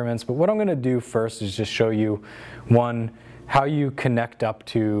experiments, but what I'm going to do first is just show you, one, how you connect up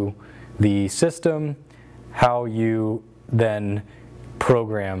to the system, how you then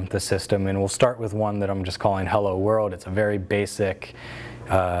program the system, and we'll start with one that I'm just calling Hello World. It's a very basic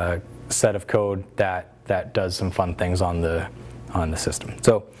set of code that does some fun things on the system.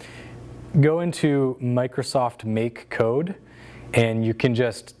 So go into Microsoft Make Code, and you can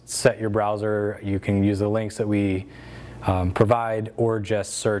just set your browser. You can use the links that we provide, or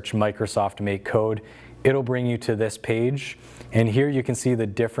just search Microsoft Make Code. It'll bring you to this page, and here you can see the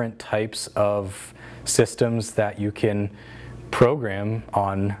different types of systems that you can program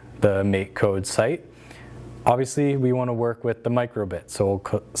on the Make Code site. Obviously, we want to work with the microbit, so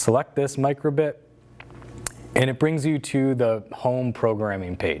we'll select this microbit, and it brings you to the home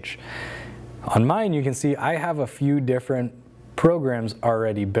programming page. On mine, you can see I have a few different programs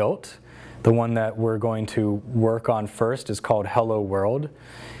already built. The one that we're going to work on first is called Hello World,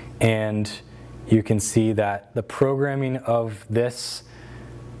 and you can see that the programming of this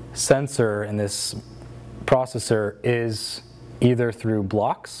sensor and this processor is either through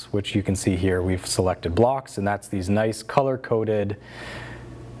blocks, which you can see here. We've selected blocks, and that's these nice color-coded,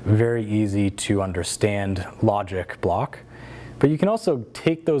 very easy to understand logic block. But you can also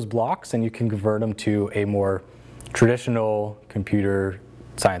take those blocks and you can convert them to a more traditional computer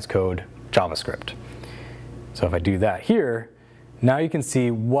science code JavaScript. So if I do that here, now you can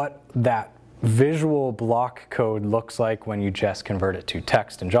see what that visual block code looks like when you just convert it to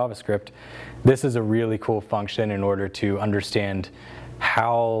text in JavaScript. This is a really cool function in order to understand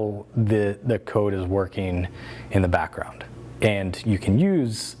how the code is working in the background. And you can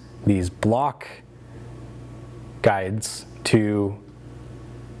use these block guides to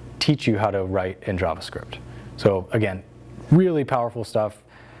teach you how to write in JavaScript. So again, really powerful stuff.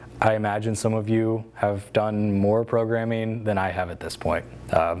 I imagine some of you have done more programming than I have at this point.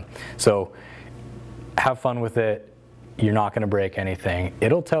 So have fun with it. You're not going to break anything.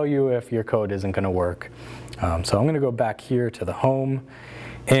 It'll tell you if your code isn't going to work. So I'm going to go back here to the home,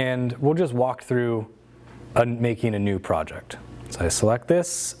 and we'll just walk through making a new project. So I select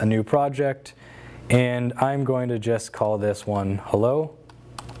this, a new project, and I'm going to just call this one Hello,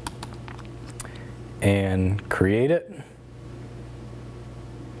 and create it.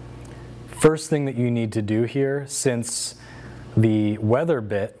 first thing that you need to do here, since the weather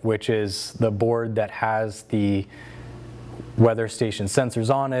bit, which is the board that has the weather station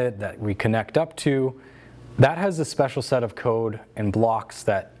sensors on it that we connect up to, that has a special set of code and blocks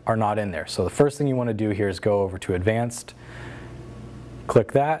that are not in there. So the first thing you want to do here is go over to Advanced,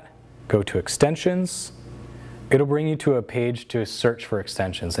 click that, go to Extensions. It'll bring you to a page to search for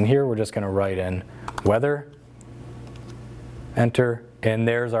extensions. And here we're just going to write in weather, enter, and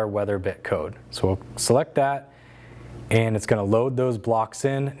there's our weather bit code. So we'll select that, and it's going to load those blocks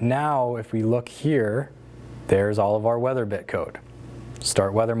in. Now if we look here, there's all of our weather bit code.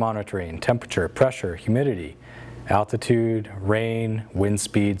 Start weather monitoring, temperature, pressure, humidity, altitude, rain, wind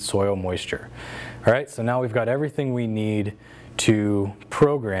speed, soil moisture. All right, so now we've got everything we need to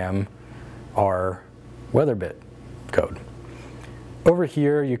program our weather bit code. Over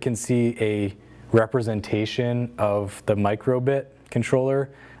here you can see a representation of the microbit controller.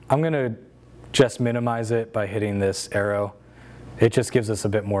 I'm going to just minimize it by hitting this arrow. It just gives us a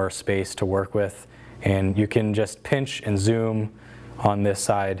bit more space to work with, and you can just pinch and zoom on this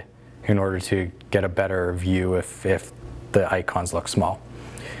side in order to get a better view if the icons look small.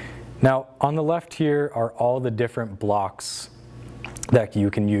 Now on the left here are all the different blocks that you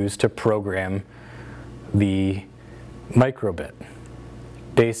can use to program the microbit.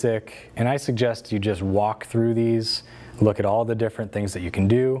 Basic, and I suggest you just walk through these, look at all the different things that you can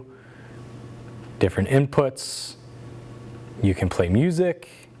do, different inputs. You can play music,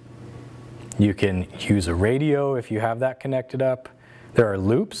 you can use a radio if you have that connected up. There are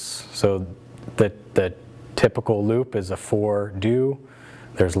loops, so the typical loop is a for do.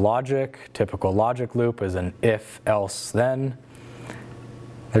 There's logic, typical logic loop is an if, else, then.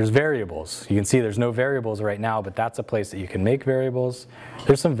 There's variables. You can see there's no variables right now, but that's a place that you can make variables.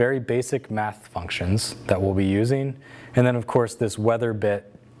 There's some very basic math functions that we'll be using. And then of course this weather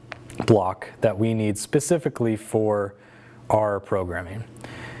bit block that we need specifically for our programming.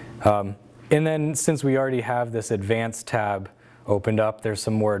 And then since we already have this advanced tab opened up, there's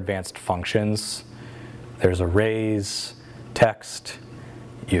some more advanced functions. There's arrays, text,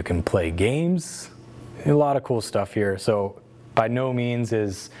 you can play games, a lot of cool stuff here. So by no means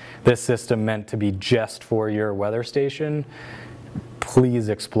is this system meant to be just for your weather station. Please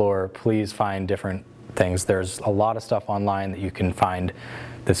explore, please find different things. There's a lot of stuff online that you can find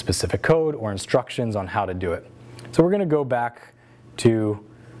the specific code or instructions on how to do it. So we're going to go back to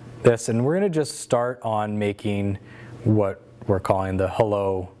this, and we're going to just start on making what we're calling the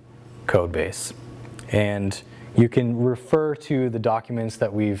hello code base. And you can refer to the documents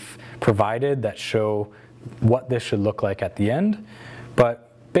that we've provided that show what this should look like at the end.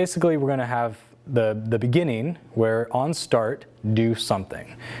 But basically we're going to have the beginning where on start do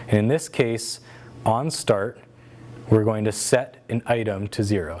something. And in this case, on start, we're going to set an item to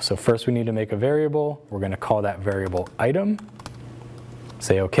 0. So first we need to make a variable. We're going to call that variable item.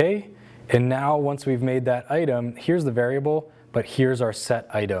 Say OK. And now once we've made that item, here's the variable, but here's our set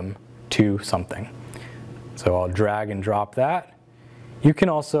item to something. So I'll drag and drop that. You can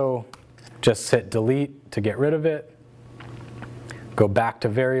also just hit delete to get rid of it. Go back to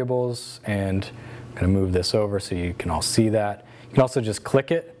variables, and I'm going to move this over so you can all see that. You can also just click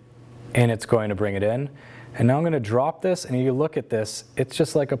it, and it's going to bring it in. And now I'm going to drop this, and you look at this, it's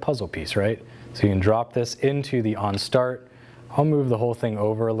just like a puzzle piece, right? So you can drop this into the on start. I'll move the whole thing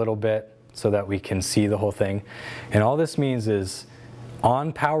over a little bit so that we can see the whole thing. And all this means is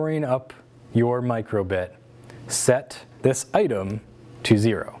on powering up your microbit, set this item to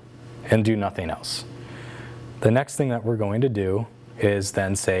 0 and do nothing else. The next thing that we're going to do is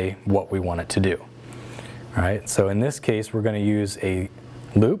then say what we want it to do. All right, so in this case we're going to use a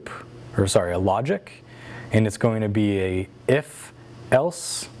loop, or sorry, a logic, and it's going to be a if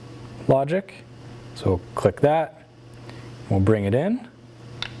else logic. So we'll click that, we'll bring it in.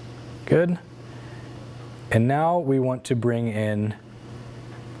 Good. And now we want to bring in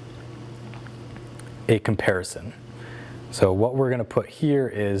a comparison. So what we're going to put here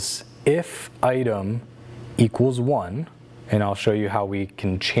is if item equals 1, and I'll show you how we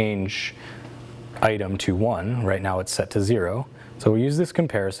can change item to 1. Right now it's set to 0. So we'll use this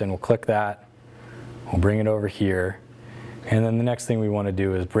comparison, we'll click that, we'll bring it over here, and then the next thing we want to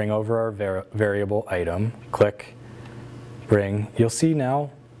do is bring over our variable item, click, bring. You'll see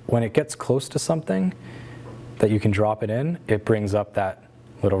now when it gets close to something that you can drop it in, it brings up that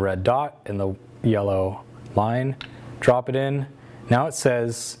little red dot and the yellow line. Drop it in. Now it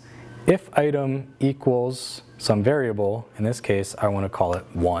says if item equals some variable, in this case I want to call it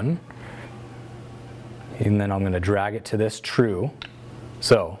 1, and then I'm going to drag it to this true.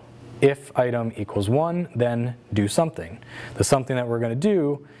 So if item equals 1, then do something. The something that we're going to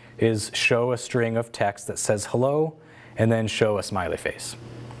do is show a string of text that says hello and then show a smiley face.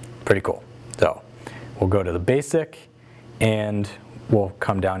 Pretty cool. So we'll go to the basic and we'll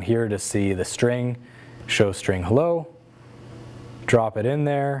come down here to see the string, show string hello, drop it in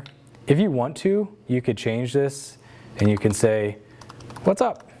there. If you want to, you could change this and you can say, what's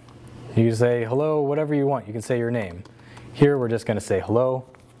up? You can say hello, whatever you want. You can say your name. Here we're just going to say hello.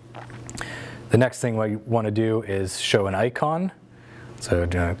 The next thing we want to do is show an icon. So I'm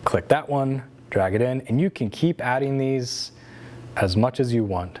going to click that one, drag it in, and you can keep adding these as much as you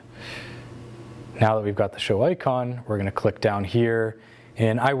want. Now that we've got the show icon, we're going to click down here,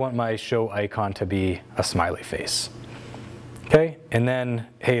 and I want my show icon to be a smiley face. Okay, and then,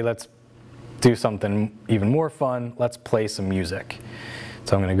 hey, let's do something even more fun. Let's play some music.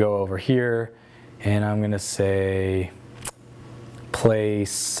 So I'm going to go over here, and I'm going to say, play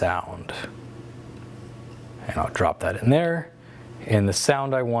sound. And I'll drop that in there. And the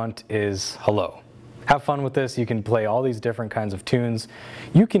sound I want is hello. Have fun with this. You can play all these different kinds of tunes.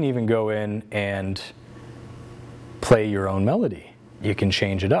 You can even go in and play your own melody. You can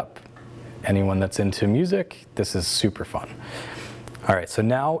change it up. Anyone that's into music, this is super fun. All right, so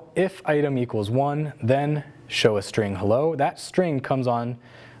now if item equals 1, then show a string hello. That string comes on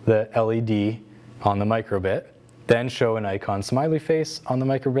the LED on the microbit. Then show an icon smiley face on the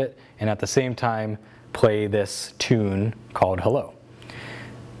microbit, and at the same time play this tune called hello.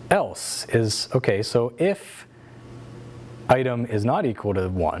 Else is, okay, so if item is not equal to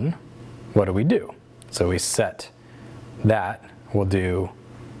 1, what do we do? So we set that. We'll do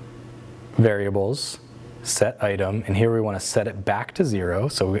variables, set item, and here we want to set it back to 0,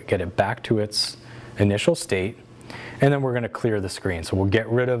 so we get it back to its initial state, and then we're going to clear the screen. So we'll get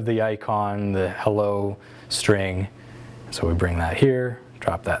rid of the icon, the hello string, so we bring that here,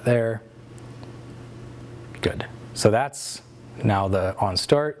 drop that there. Good. So that's now the on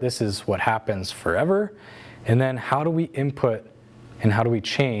start. This is what happens forever. And then how do we input and how do we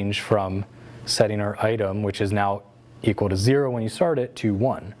change from setting our item, which is now equal to 0 when you start it, to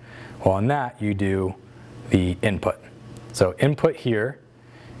 1? Well, on that you do the input. So input here,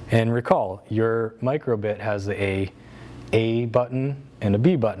 and recall your microbit has a button and a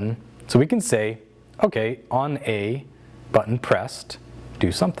B button. So we can say, okay, on A button pressed,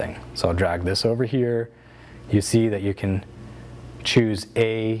 do something. So I'll drag this over here. You see that you can choose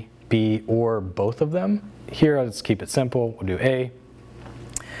A, B, or both of them. Here, let's keep it simple. We'll do A.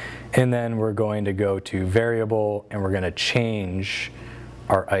 And then we're going to go to variable, and we're going to change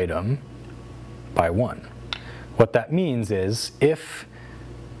our item by 1. What that means is if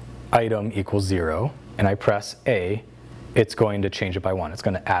item equals 0, and I press A, it's going to change it by 1. It's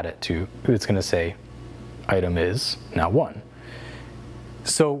going to add it to, it's going to say item is now 1.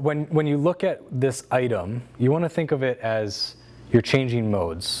 So when you look at this item, you want to think of it as you're changing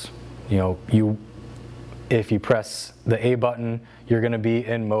modes. You know, if you press the A button, you're going to be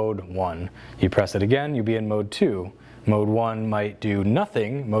in mode 1. You press it again, you'll be in mode 2. Mode 1 might do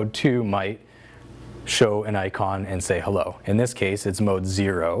nothing. Mode 2 might show an icon and say hello. In this case, it's mode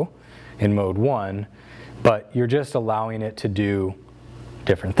 0 in mode 1, but you're just allowing it to do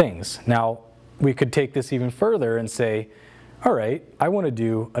different things. Now, we could take this even further and say, all right, I want to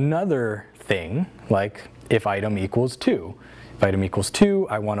do another thing, like if item equals 2. If item equals 2,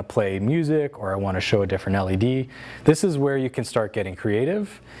 I want to play music or I want to show a different LED. This is where you can start getting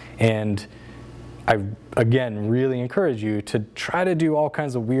creative, and I, again, really encourage you to try to do all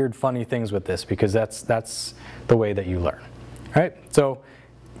kinds of weird, funny things with this, because that's the way that you learn. All right? So,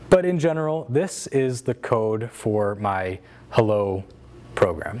 but in general, this is the code for my hello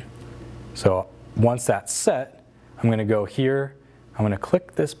program. So once that's set, I'm going to go here, I'm going to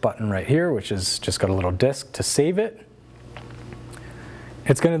click this button right here, which is just got a little disk to save it.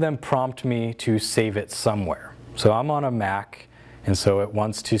 It's going to then prompt me to save it somewhere. So I'm on a Mac, and so it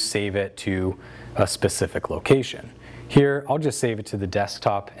wants to save it to a specific location. Here, I'll just save it to the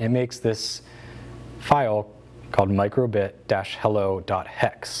desktop. It makes this file called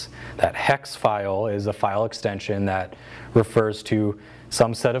microbit-hello.hex. That hex file is a file extension that refers to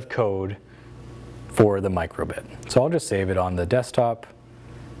some set of code for the microbit. So I'll just save it on the desktop.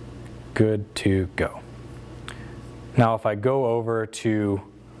 Good to go. Now if I go over to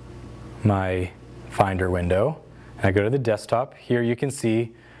my Finder window and I go to the desktop, here you can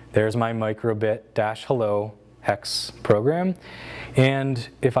see there's my microbit-hello hex program. And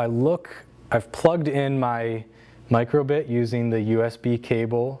if I look, I've plugged in my microbit using the USB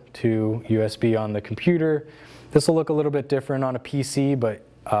cable to USB on the computer. This will look a little bit different on a PC, but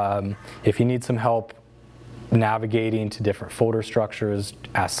if you need some help navigating to different folder structures,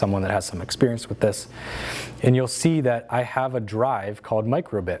 ask someone that has some experience with this. And you'll see that I have a drive called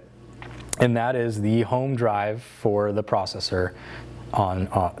microbit. and that is the home drive for the processor on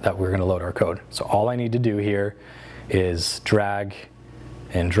that we're going to load our code. So all I need to do here is drag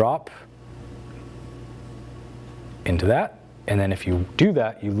and drop into that, and then if you do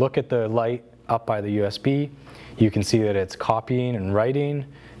that, you look at the light up by the USB, you can see that it's copying and writing.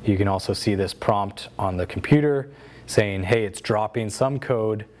 You can also see this prompt on the computer saying, hey, it's dropping some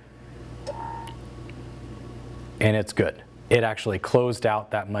code, and it's good. It actually closed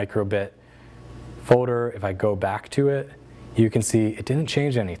out that microbit folder. If I go back to it, you can see it didn't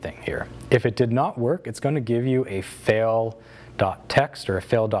change anything here. If it did not work, it's going to give you a fail.txt or a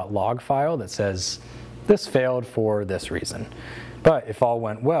fail.log file that says, this failed for this reason. But if all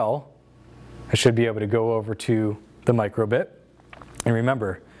went well, I should be able to go over to the microbit. And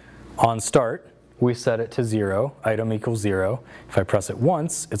remember, on start, we set it to 0, item equals 0. If I press it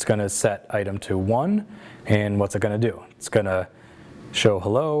once, it's going to set item to 1. And what's it going to do? It's going to show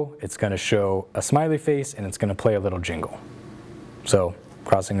hello, it's going to show a smiley face, and it's going to play a little jingle. So,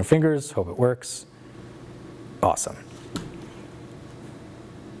 crossing your fingers, hope it works. Awesome.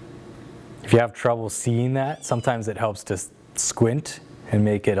 If you have trouble seeing that, sometimes it helps to squint and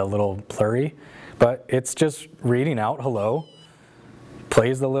make it a little blurry. But it's just reading out hello,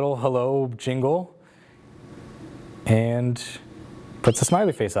 plays the little hello jingle, and puts a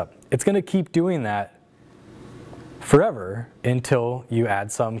smiley face up. It's going to keep doing that forever until you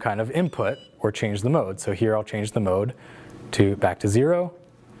add some kind of input or change the mode. So here I'll change the mode to back to 0.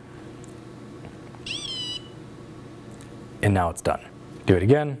 And now it's done. Do it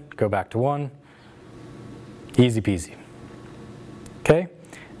again, go back to 1. Easy peasy. Okay?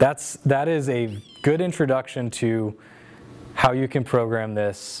 That is a good introduction to how you can program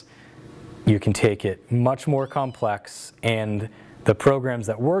this. You can take it much more complex, and the programs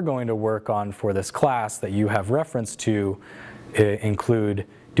that we're going to work on for this class that you have reference to include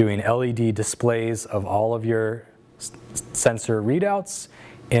doing LED displays of all of your sensor readouts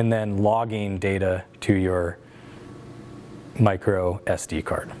and then logging data to your micro SD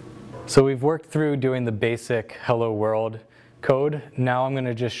card. So we've worked through doing the basic Hello World code. Now I'm going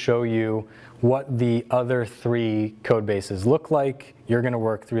to just show you what the other 3 code bases look like. You're going to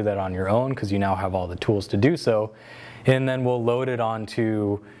work through that on your own because you now have all the tools to do so. And then we'll load it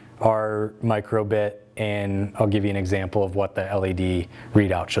onto our microbit, and I'll give you an example of what the LED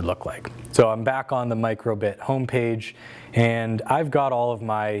readout should look like. So I'm back on the microbit homepage, and I've got all of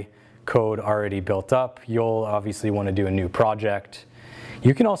my code already built up. You'll obviously want to do a new project.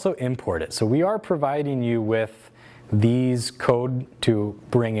 You can also import it. So we are providing you with these code to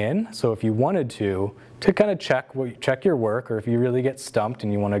bring in. So if you wanted to kind of check your work, or if you really get stumped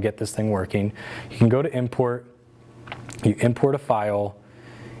and you want to get this thing working, you can go to import. You import a file,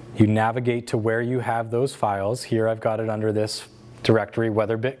 you navigate to where you have those files. Here I've got it under this directory,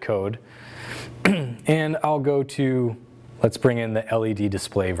 weatherbit code. And I'll go to, let's bring in the LED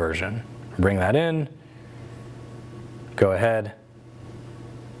display version. Bring that in, go ahead,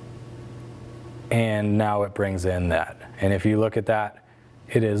 and now it brings in that. And if you look at that,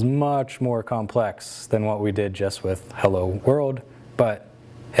 it is much more complex than what we did just with Hello World, but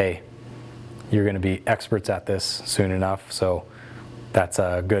hey, you're going to be experts at this soon enough, so that's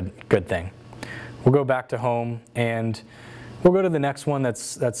a good thing. We'll go back to home, and we'll go to the next one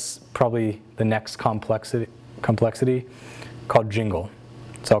that's probably the next complexity called Jingle.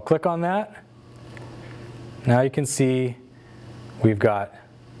 So I'll click on that. Now you can see we've got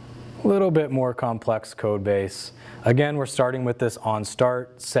a little bit more complex code base. Again, we're starting with this on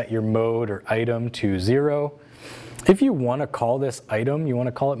start. Set your mode or item to 0. If you want to call this item, you want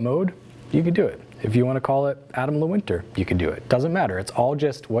to call it mode, you can do it. If you want to call it Adam LeWinter, you can do it. Doesn't matter. It's all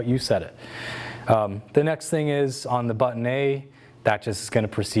just what you set it. The next thing is on the button A, that just is going to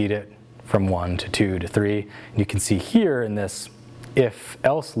proceed it from 1 to 2 to 3. And you can see here in this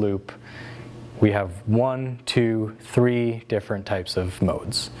if-else loop, we have 1, 2, 3 different types of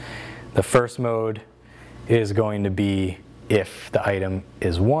modes. The first mode is going to be if the item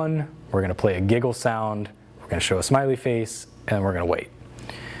is 1, we're going to play a giggle sound, we're going to show a smiley face, and we're going to wait.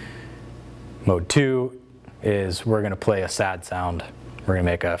 Mode 2 is we're going to play a sad sound. We're going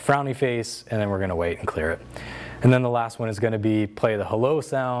to make a frowny face, and then we're going to wait and clear it. And then the last one is going to be play the hello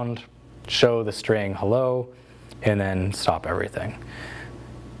sound, show the string hello, and then stop everything.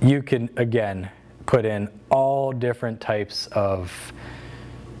 You can, again, put in all different types of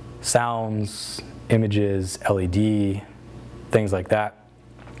sounds, images, LED, things like that.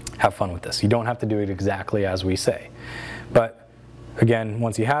 Have fun with this. You don't have to do it exactly as we say. But again,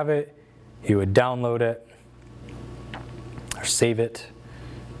 once you have it, you would download it or save it.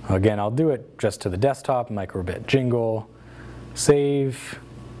 Again, I'll do it just to the desktop, microbit jingle, save,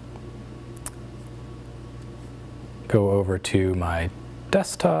 go over to my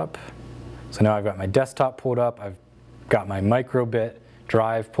desktop. So now I've got my desktop pulled up, I've got my microbit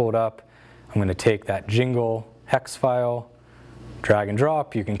drive pulled up. I'm going to take that jingle hex file, drag and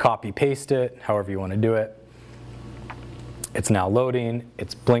drop. You can copy paste it, however you want to do it. It's now loading,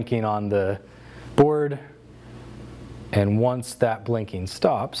 it's blinking on the board, and once that blinking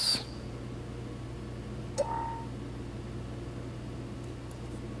stops,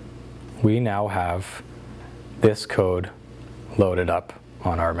 we now have this code loaded up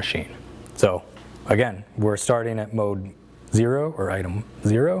on our machine. So again, we're starting at mode 0 or item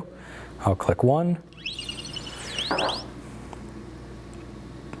 0. I'll click 1.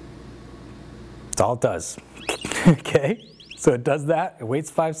 That's all it does. Okay, so it does that, it waits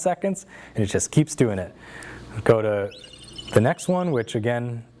 5 seconds, and it just keeps doing it. Go to the next one, which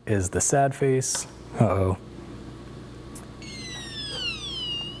again is the sad face. Uh-oh.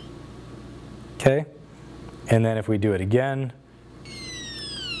 Okay, and then if we do it again,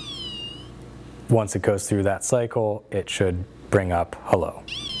 once it goes through that cycle, it should bring up hello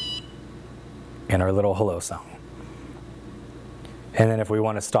and our little hello sound. And then if we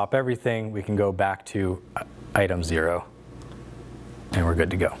want to stop everything, we can go back to item 0 and we're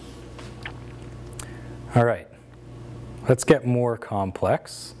good to go. All right, let's get more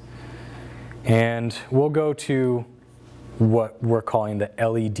complex. And we'll go to what we're calling the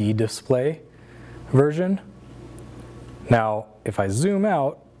LED display version. Now, if I zoom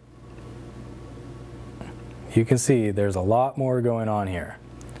out, you can see there's a lot more going on here.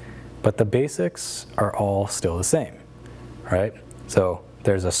 But the basics are all still the same, right? So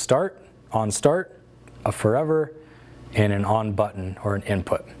there's a start, on start, a forever, and an on button or an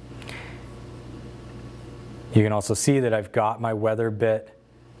input. You can also see that I've got my weather bit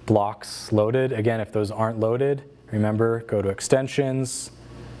blocks loaded. Again, if those aren't loaded, remember, go to extensions,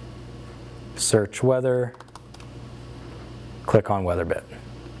 search weather, click on weather bit.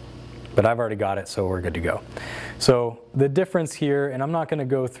 But I've already got it, so we're good to go. So the difference here, and I'm not going to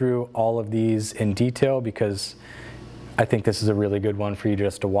go through all of these in detail because I think this is a really good one for you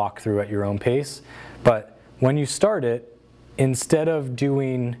just to walk through at your own pace. But when you start it, instead of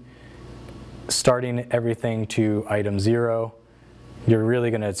starting everything to item 0, you're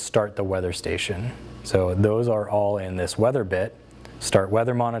really going to start the weather station. So those are all in this weather bit. Start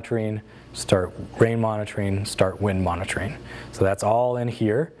weather monitoring, start rain monitoring, start wind monitoring. So that's all in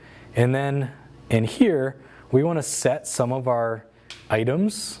here. And then in here, we want to set some of our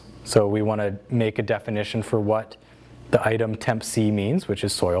items. So we want to make a definition for what the item temp C means, which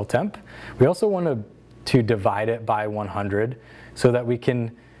is soil temp. We also want to divide it by 100 so that we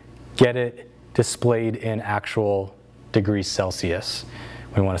can get it displayed in actual degrees Celsius.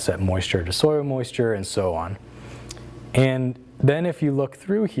 We want to set moisture to soil moisture and so on. And then if you look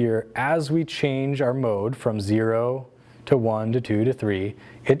through here, as we change our mode from 0 to 1 to 2 to 3,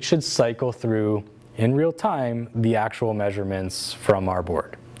 it should cycle through in real time the actual measurements from our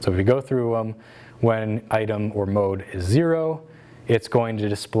board. So if we go through them, when item or mode is 0, it's going to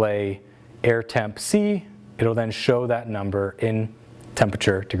display air temp C. It'll then show that number in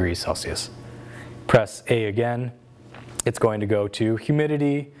temperature degrees Celsius. Press A again, it's going to go to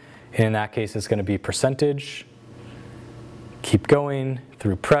humidity, and in that case it's going to be percentage. Keep going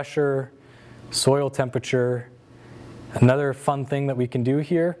through pressure, soil temperature. Another fun thing that we can do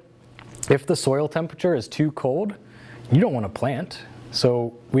here, if the soil temperature is too cold, you don't want to plant.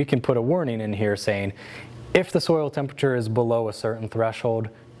 So we can put a warning in here saying, if the soil temperature is below a certain threshold,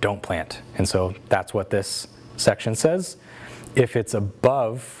 don't plant. And so that's what this section says. If it's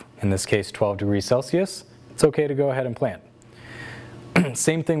above, in this case 12 degrees Celsius, it's okay to go ahead and plant.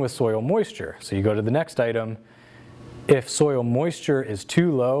 Same thing with soil moisture. So you go to the next item. If soil moisture is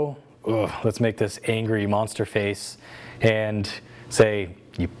too low, let's make this angry monster face and say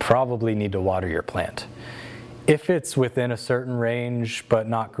you probably need to water your plant. If it's within a certain range but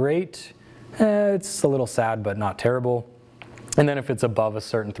not great, it's a little sad but not terrible. And then if it's above a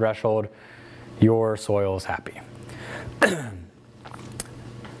certain threshold, your soil is happy. Then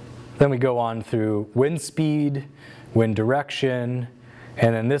we go on through wind speed, wind direction,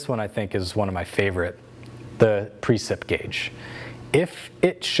 and then this one I think is one of my favorite, the precip gauge. If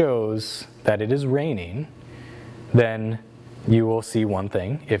it shows that it is raining, then you will see one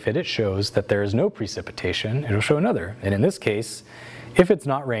thing. If it shows that there is no precipitation, it'll show another. And in this case, if it's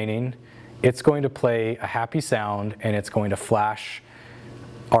not raining, it's going to play a happy sound and it's going to flash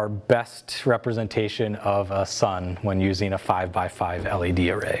our best representation of a sun when using a 5x5 LED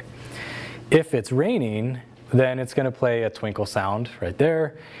array. If it's raining, then it's going to play a twinkle sound right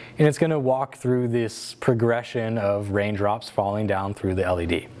there, and it's going to walk through this progression of raindrops falling down through the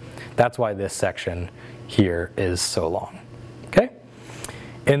LED. That's why this section here is so long, okay?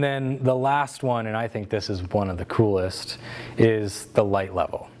 And then the last one, and I think this is one of the coolest, is the light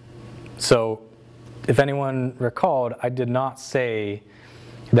level. So if anyone recalled, I did not say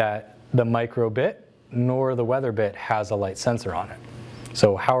that the microbit nor the weather bit has a light sensor on it.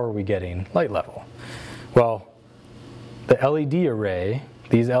 So how are we getting light level? Well, the LED array,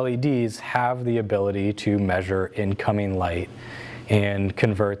 these LEDs have the ability to measure incoming light and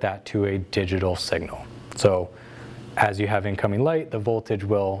convert that to a digital signal. So as you have incoming light, the voltage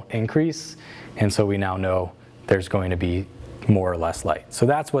will increase, and so we now know there's going to be more or less light. So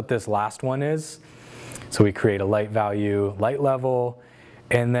that's what this last one is. So we create a light value, light level,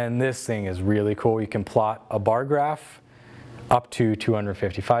 and then this thing is really cool. You can plot a bar graph up to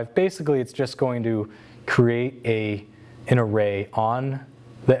 255. Basically, it's just going to create an array on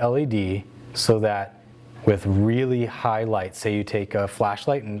the LED so that with really high light, say you take a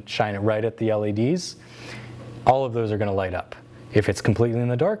flashlight and shine it right at the LEDs, all of those are going to light up. If it's completely in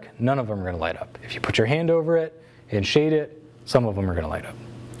the dark, none of them are going to light up. If you put your hand over it and shade it, some of them are going to light up.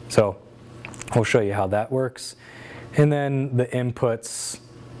 So we'll show you how that works. And then the inputs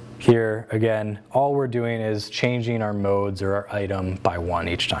here, again, all we're doing is changing our modes or our item by 1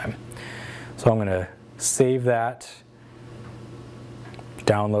 each time. So I'm going to save that,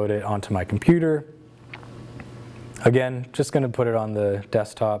 download it onto my computer. Again, just going to put it on the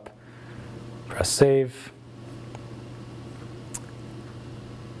desktop, press save.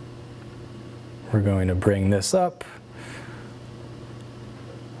 We're going to bring this up.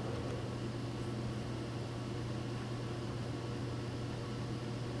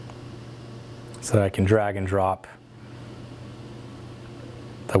 So that I can drag and drop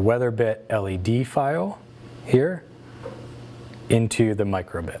the WeatherBit LED file here into the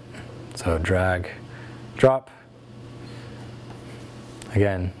microbit. So drag, drop.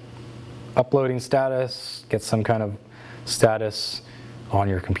 Again, uploading status, get some kind of status on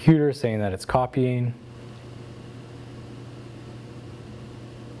your computer saying that it's copying.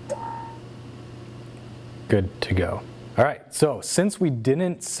 Good to go. All right, so since we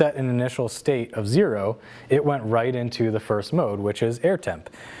didn't set an initial state of 0, it went right into the first mode, which is air temp.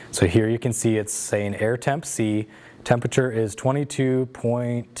 So here you can see it's saying air temp C, temperature is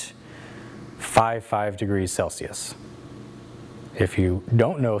 22.55 degrees Celsius. If you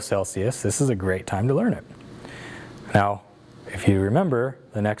don't know Celsius, this is a great time to learn it. Now, if you remember,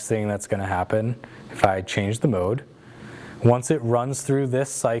 the next thing that's going to happen, if I change the mode, once it runs through this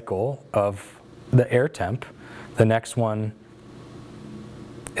cycle of the air temp, the next one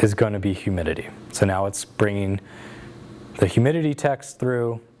is going to be humidity. So now it's bringing the humidity text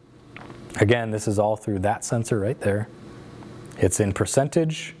through. Again, this is all through that sensor right there. It's in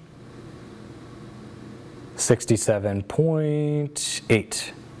percentage,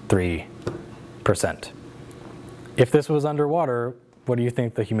 67.83%. If this was underwater, what do you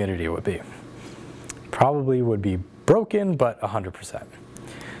think the humidity would be? Probably would be broken, but 100%.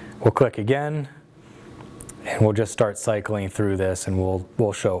 We'll click again. And we'll just start cycling through this, and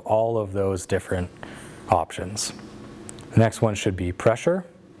we'll show all of those different options. The next one should be pressure.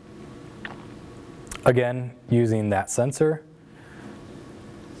 Again, using that sensor.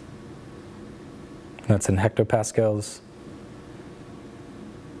 That's in hectopascals.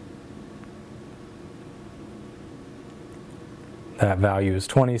 That value is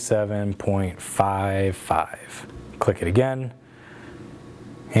 27.55. Click it again.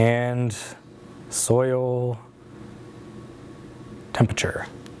 And soil temperature.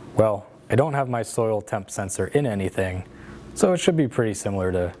 Well, I don't have my soil temp sensor in anything, so it should be pretty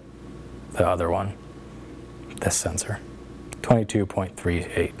similar to the other one, this sensor,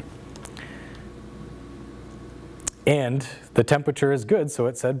 22.38. And the temperature is good, so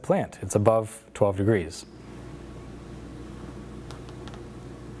it said plant. It's above 12 degrees.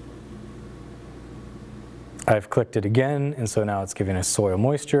 I've clicked it again, and so now it's giving us soil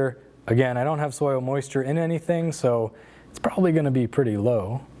moisture. Again, I don't have soil moisture in anything, so it's probably going to be pretty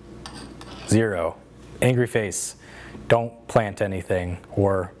low. 0. Angry face. Don't plant anything,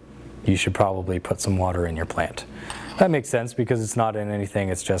 or you should probably put some water in your plant. That makes sense because it's not in anything,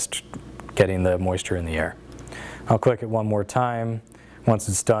 it's just getting the moisture in the air. I'll click it one more time. Once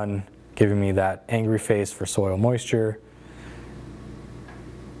it's done giving me that angry face for soil moisture,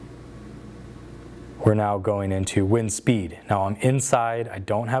 we're now going into wind speed. Now I'm inside, I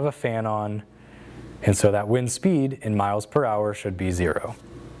don't have a fan on, and so that wind speed in miles per hour should be 0.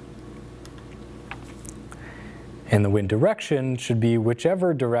 And the wind direction should be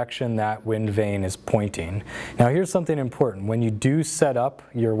whichever direction that wind vane is pointing. Now here's something important. When you do set up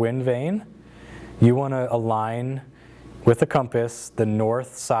your wind vane, you want to align with a compass the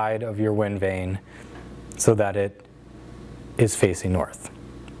north side of your wind vane so that it is facing north.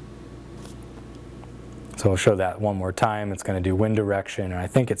 So I'll show that one more time. It's going to do wind direction, and I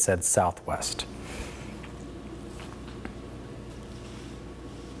think it said southwest.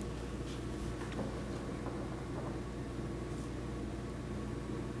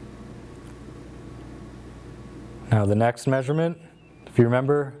 Now the next measurement, if you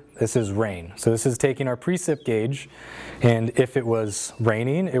remember, this is rain. So this is taking our precip gauge, and if it was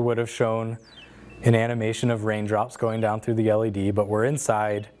raining, it would have shown an animation of raindrops going down through the LED, but we're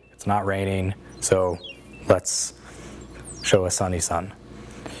inside, it's not raining, so let's show a sunny sun.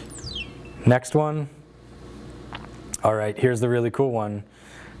 Next one. All right, here's the really cool one.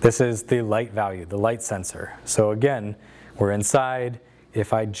 This is the light value, the light sensor. So again, we're inside.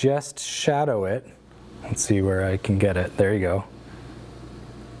 If I just shadow it, let's see where I can get it. There you go.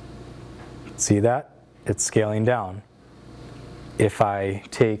 See that? It's scaling down. If I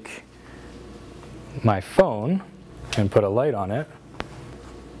take my phone and put a light on it,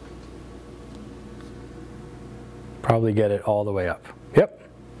 probably get it all the way up. Yep.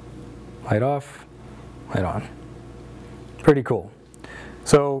 Light off, light on. Pretty cool.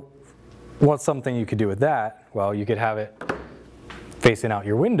 So what's something you could do with that? Well, you could have it facing out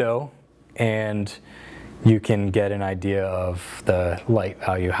your window, and you can get an idea of the light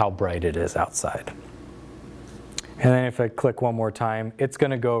value, how bright it is outside. And then if I click one more time, it's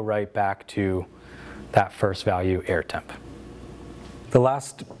going to go right back to that first value, air temp. The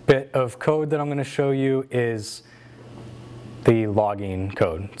last bit of code that I'm going to show you is the logging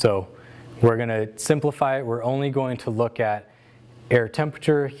code. So we're going to simplify it. We're only going to look at air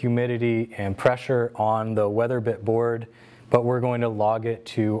temperature, humidity, and pressure on the weather bit board, but we're going to log it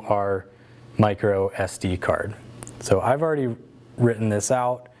to our micro SD card. So I've already written this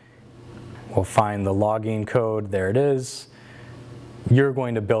out. We'll find the logging code. There it is. You're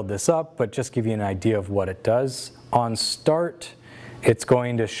going to build this up, but just give you an idea of what it does. On start, it's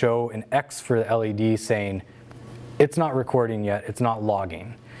going to show an X for the LED saying it's not recording yet, it's not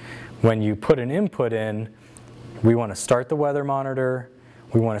logging. When you put an input in, we want to start the weather monitor.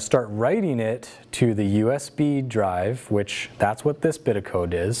 We want to start writing it to the USB drive, which that's what this bit of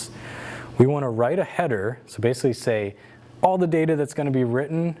code is. We want to write a header, so basically say all the data that's going to be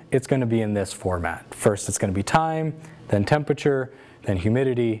written, it's going to be in this format. First it's going to be time, then temperature, then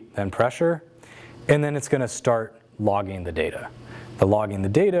humidity, then pressure, and then it's going to start logging the data. The logging the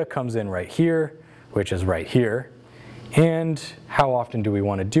data comes in right here, which is right here, and how often do we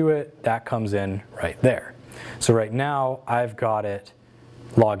want to do it? That comes in right there. So right now I've got it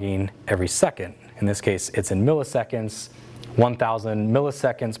logging every second. In this case it's in milliseconds, 1,000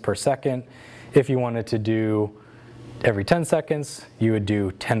 milliseconds per second. If you wanted to do every 10 seconds, you would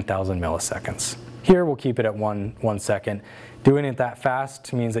do 10,000 milliseconds. Here we'll keep it at one second. Doing it that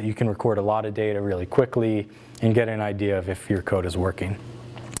fast means that you can record a lot of data really quickly and get an idea of if your code is working.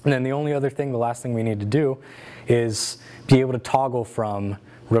 And then the only other thing, the last thing we need to do is be able to toggle from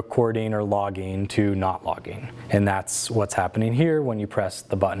recording or logging to not logging. And that's what's happening here when you press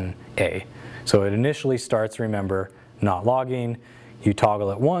the button A. So it initially starts, remember, not logging. You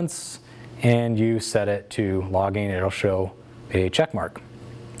toggle it once and you set it to logging. It'll show a check mark.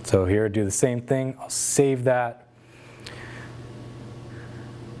 So here, do the same thing. I'll save that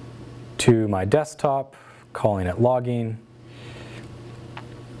to my desktop, calling it logging.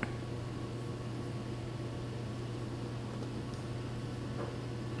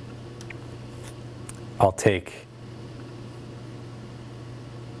 I'll take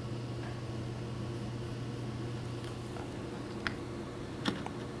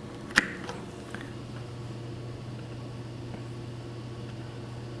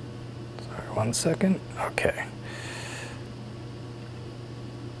one second. Okay.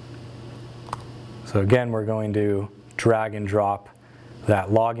 So again, we're going to drag and drop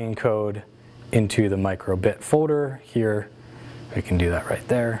that logging code into the microbit folder here. We can do that right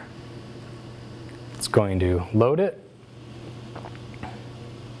there. It's going to load it.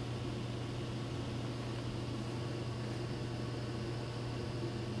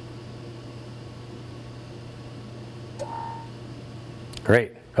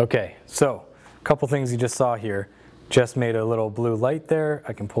 Great. Okay, so a couple things you just saw here. Just made a little blue light there.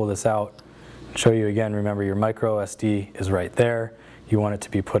 I can pull this out, show you again. Remember, your micro SD is right there. You want it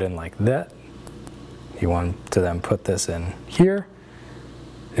to be put in like that. You want to then put this in here.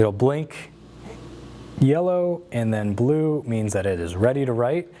 It'll blink yellow, and then blue means that it is ready to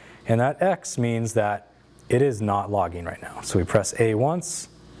write, and that X means that it is not logging right now. So we press A once.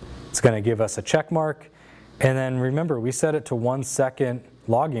 It's going to give us a check mark, And then remember, we set it to 1 second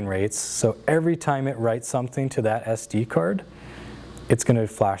logging rates, so every time it writes something to that SD card, it's going to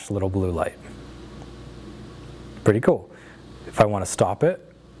flash a little blue light. Pretty cool. If I want to stop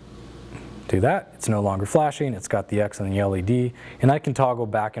it, do that. It's no longer flashing. It's got the X and the LED, and I can toggle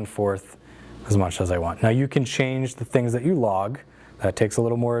back and forth as much as I want. Now you can change the things that you log. That takes a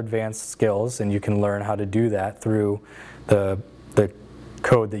little more advanced skills, and you can learn how to do that through the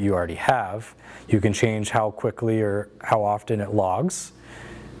code that you already have. You can change how quickly or how often it logs,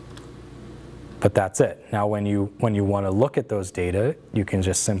 but that's it. Now when you want to look at those data, you can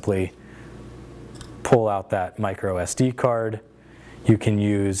just simply pull out that micro SD card. You can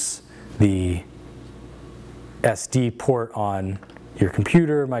use the SD port on your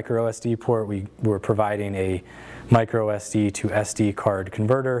computer, micro SD port. We're providing a micro SD to SD card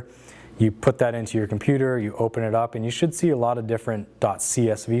converter. You put that into your computer, you open it up, and you should see a lot of different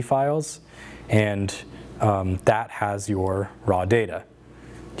 .csv files, and that has your raw data.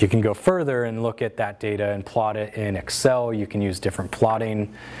 You can go further and look at that data and plot it in Excel. You can use different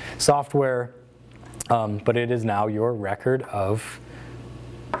plotting software, but it is now your record of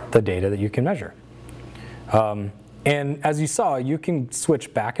the data that you can measure. And as you saw, you can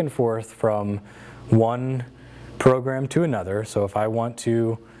switch back and forth from one program to another. So if I want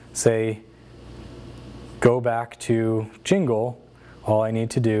to, say, go back to Jingle, all I need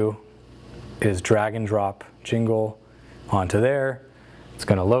to do is drag and drop Jingle onto there. It's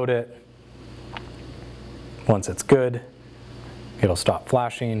going to load it. Once it's good, it'll stop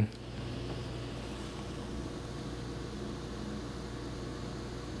flashing.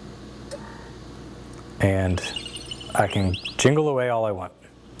 And I can jingle away all I want.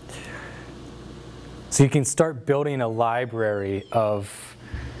 So you can start building a library of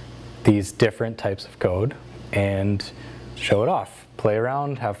these different types of code and show it off. Play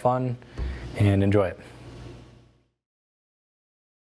around, have fun, and enjoy it.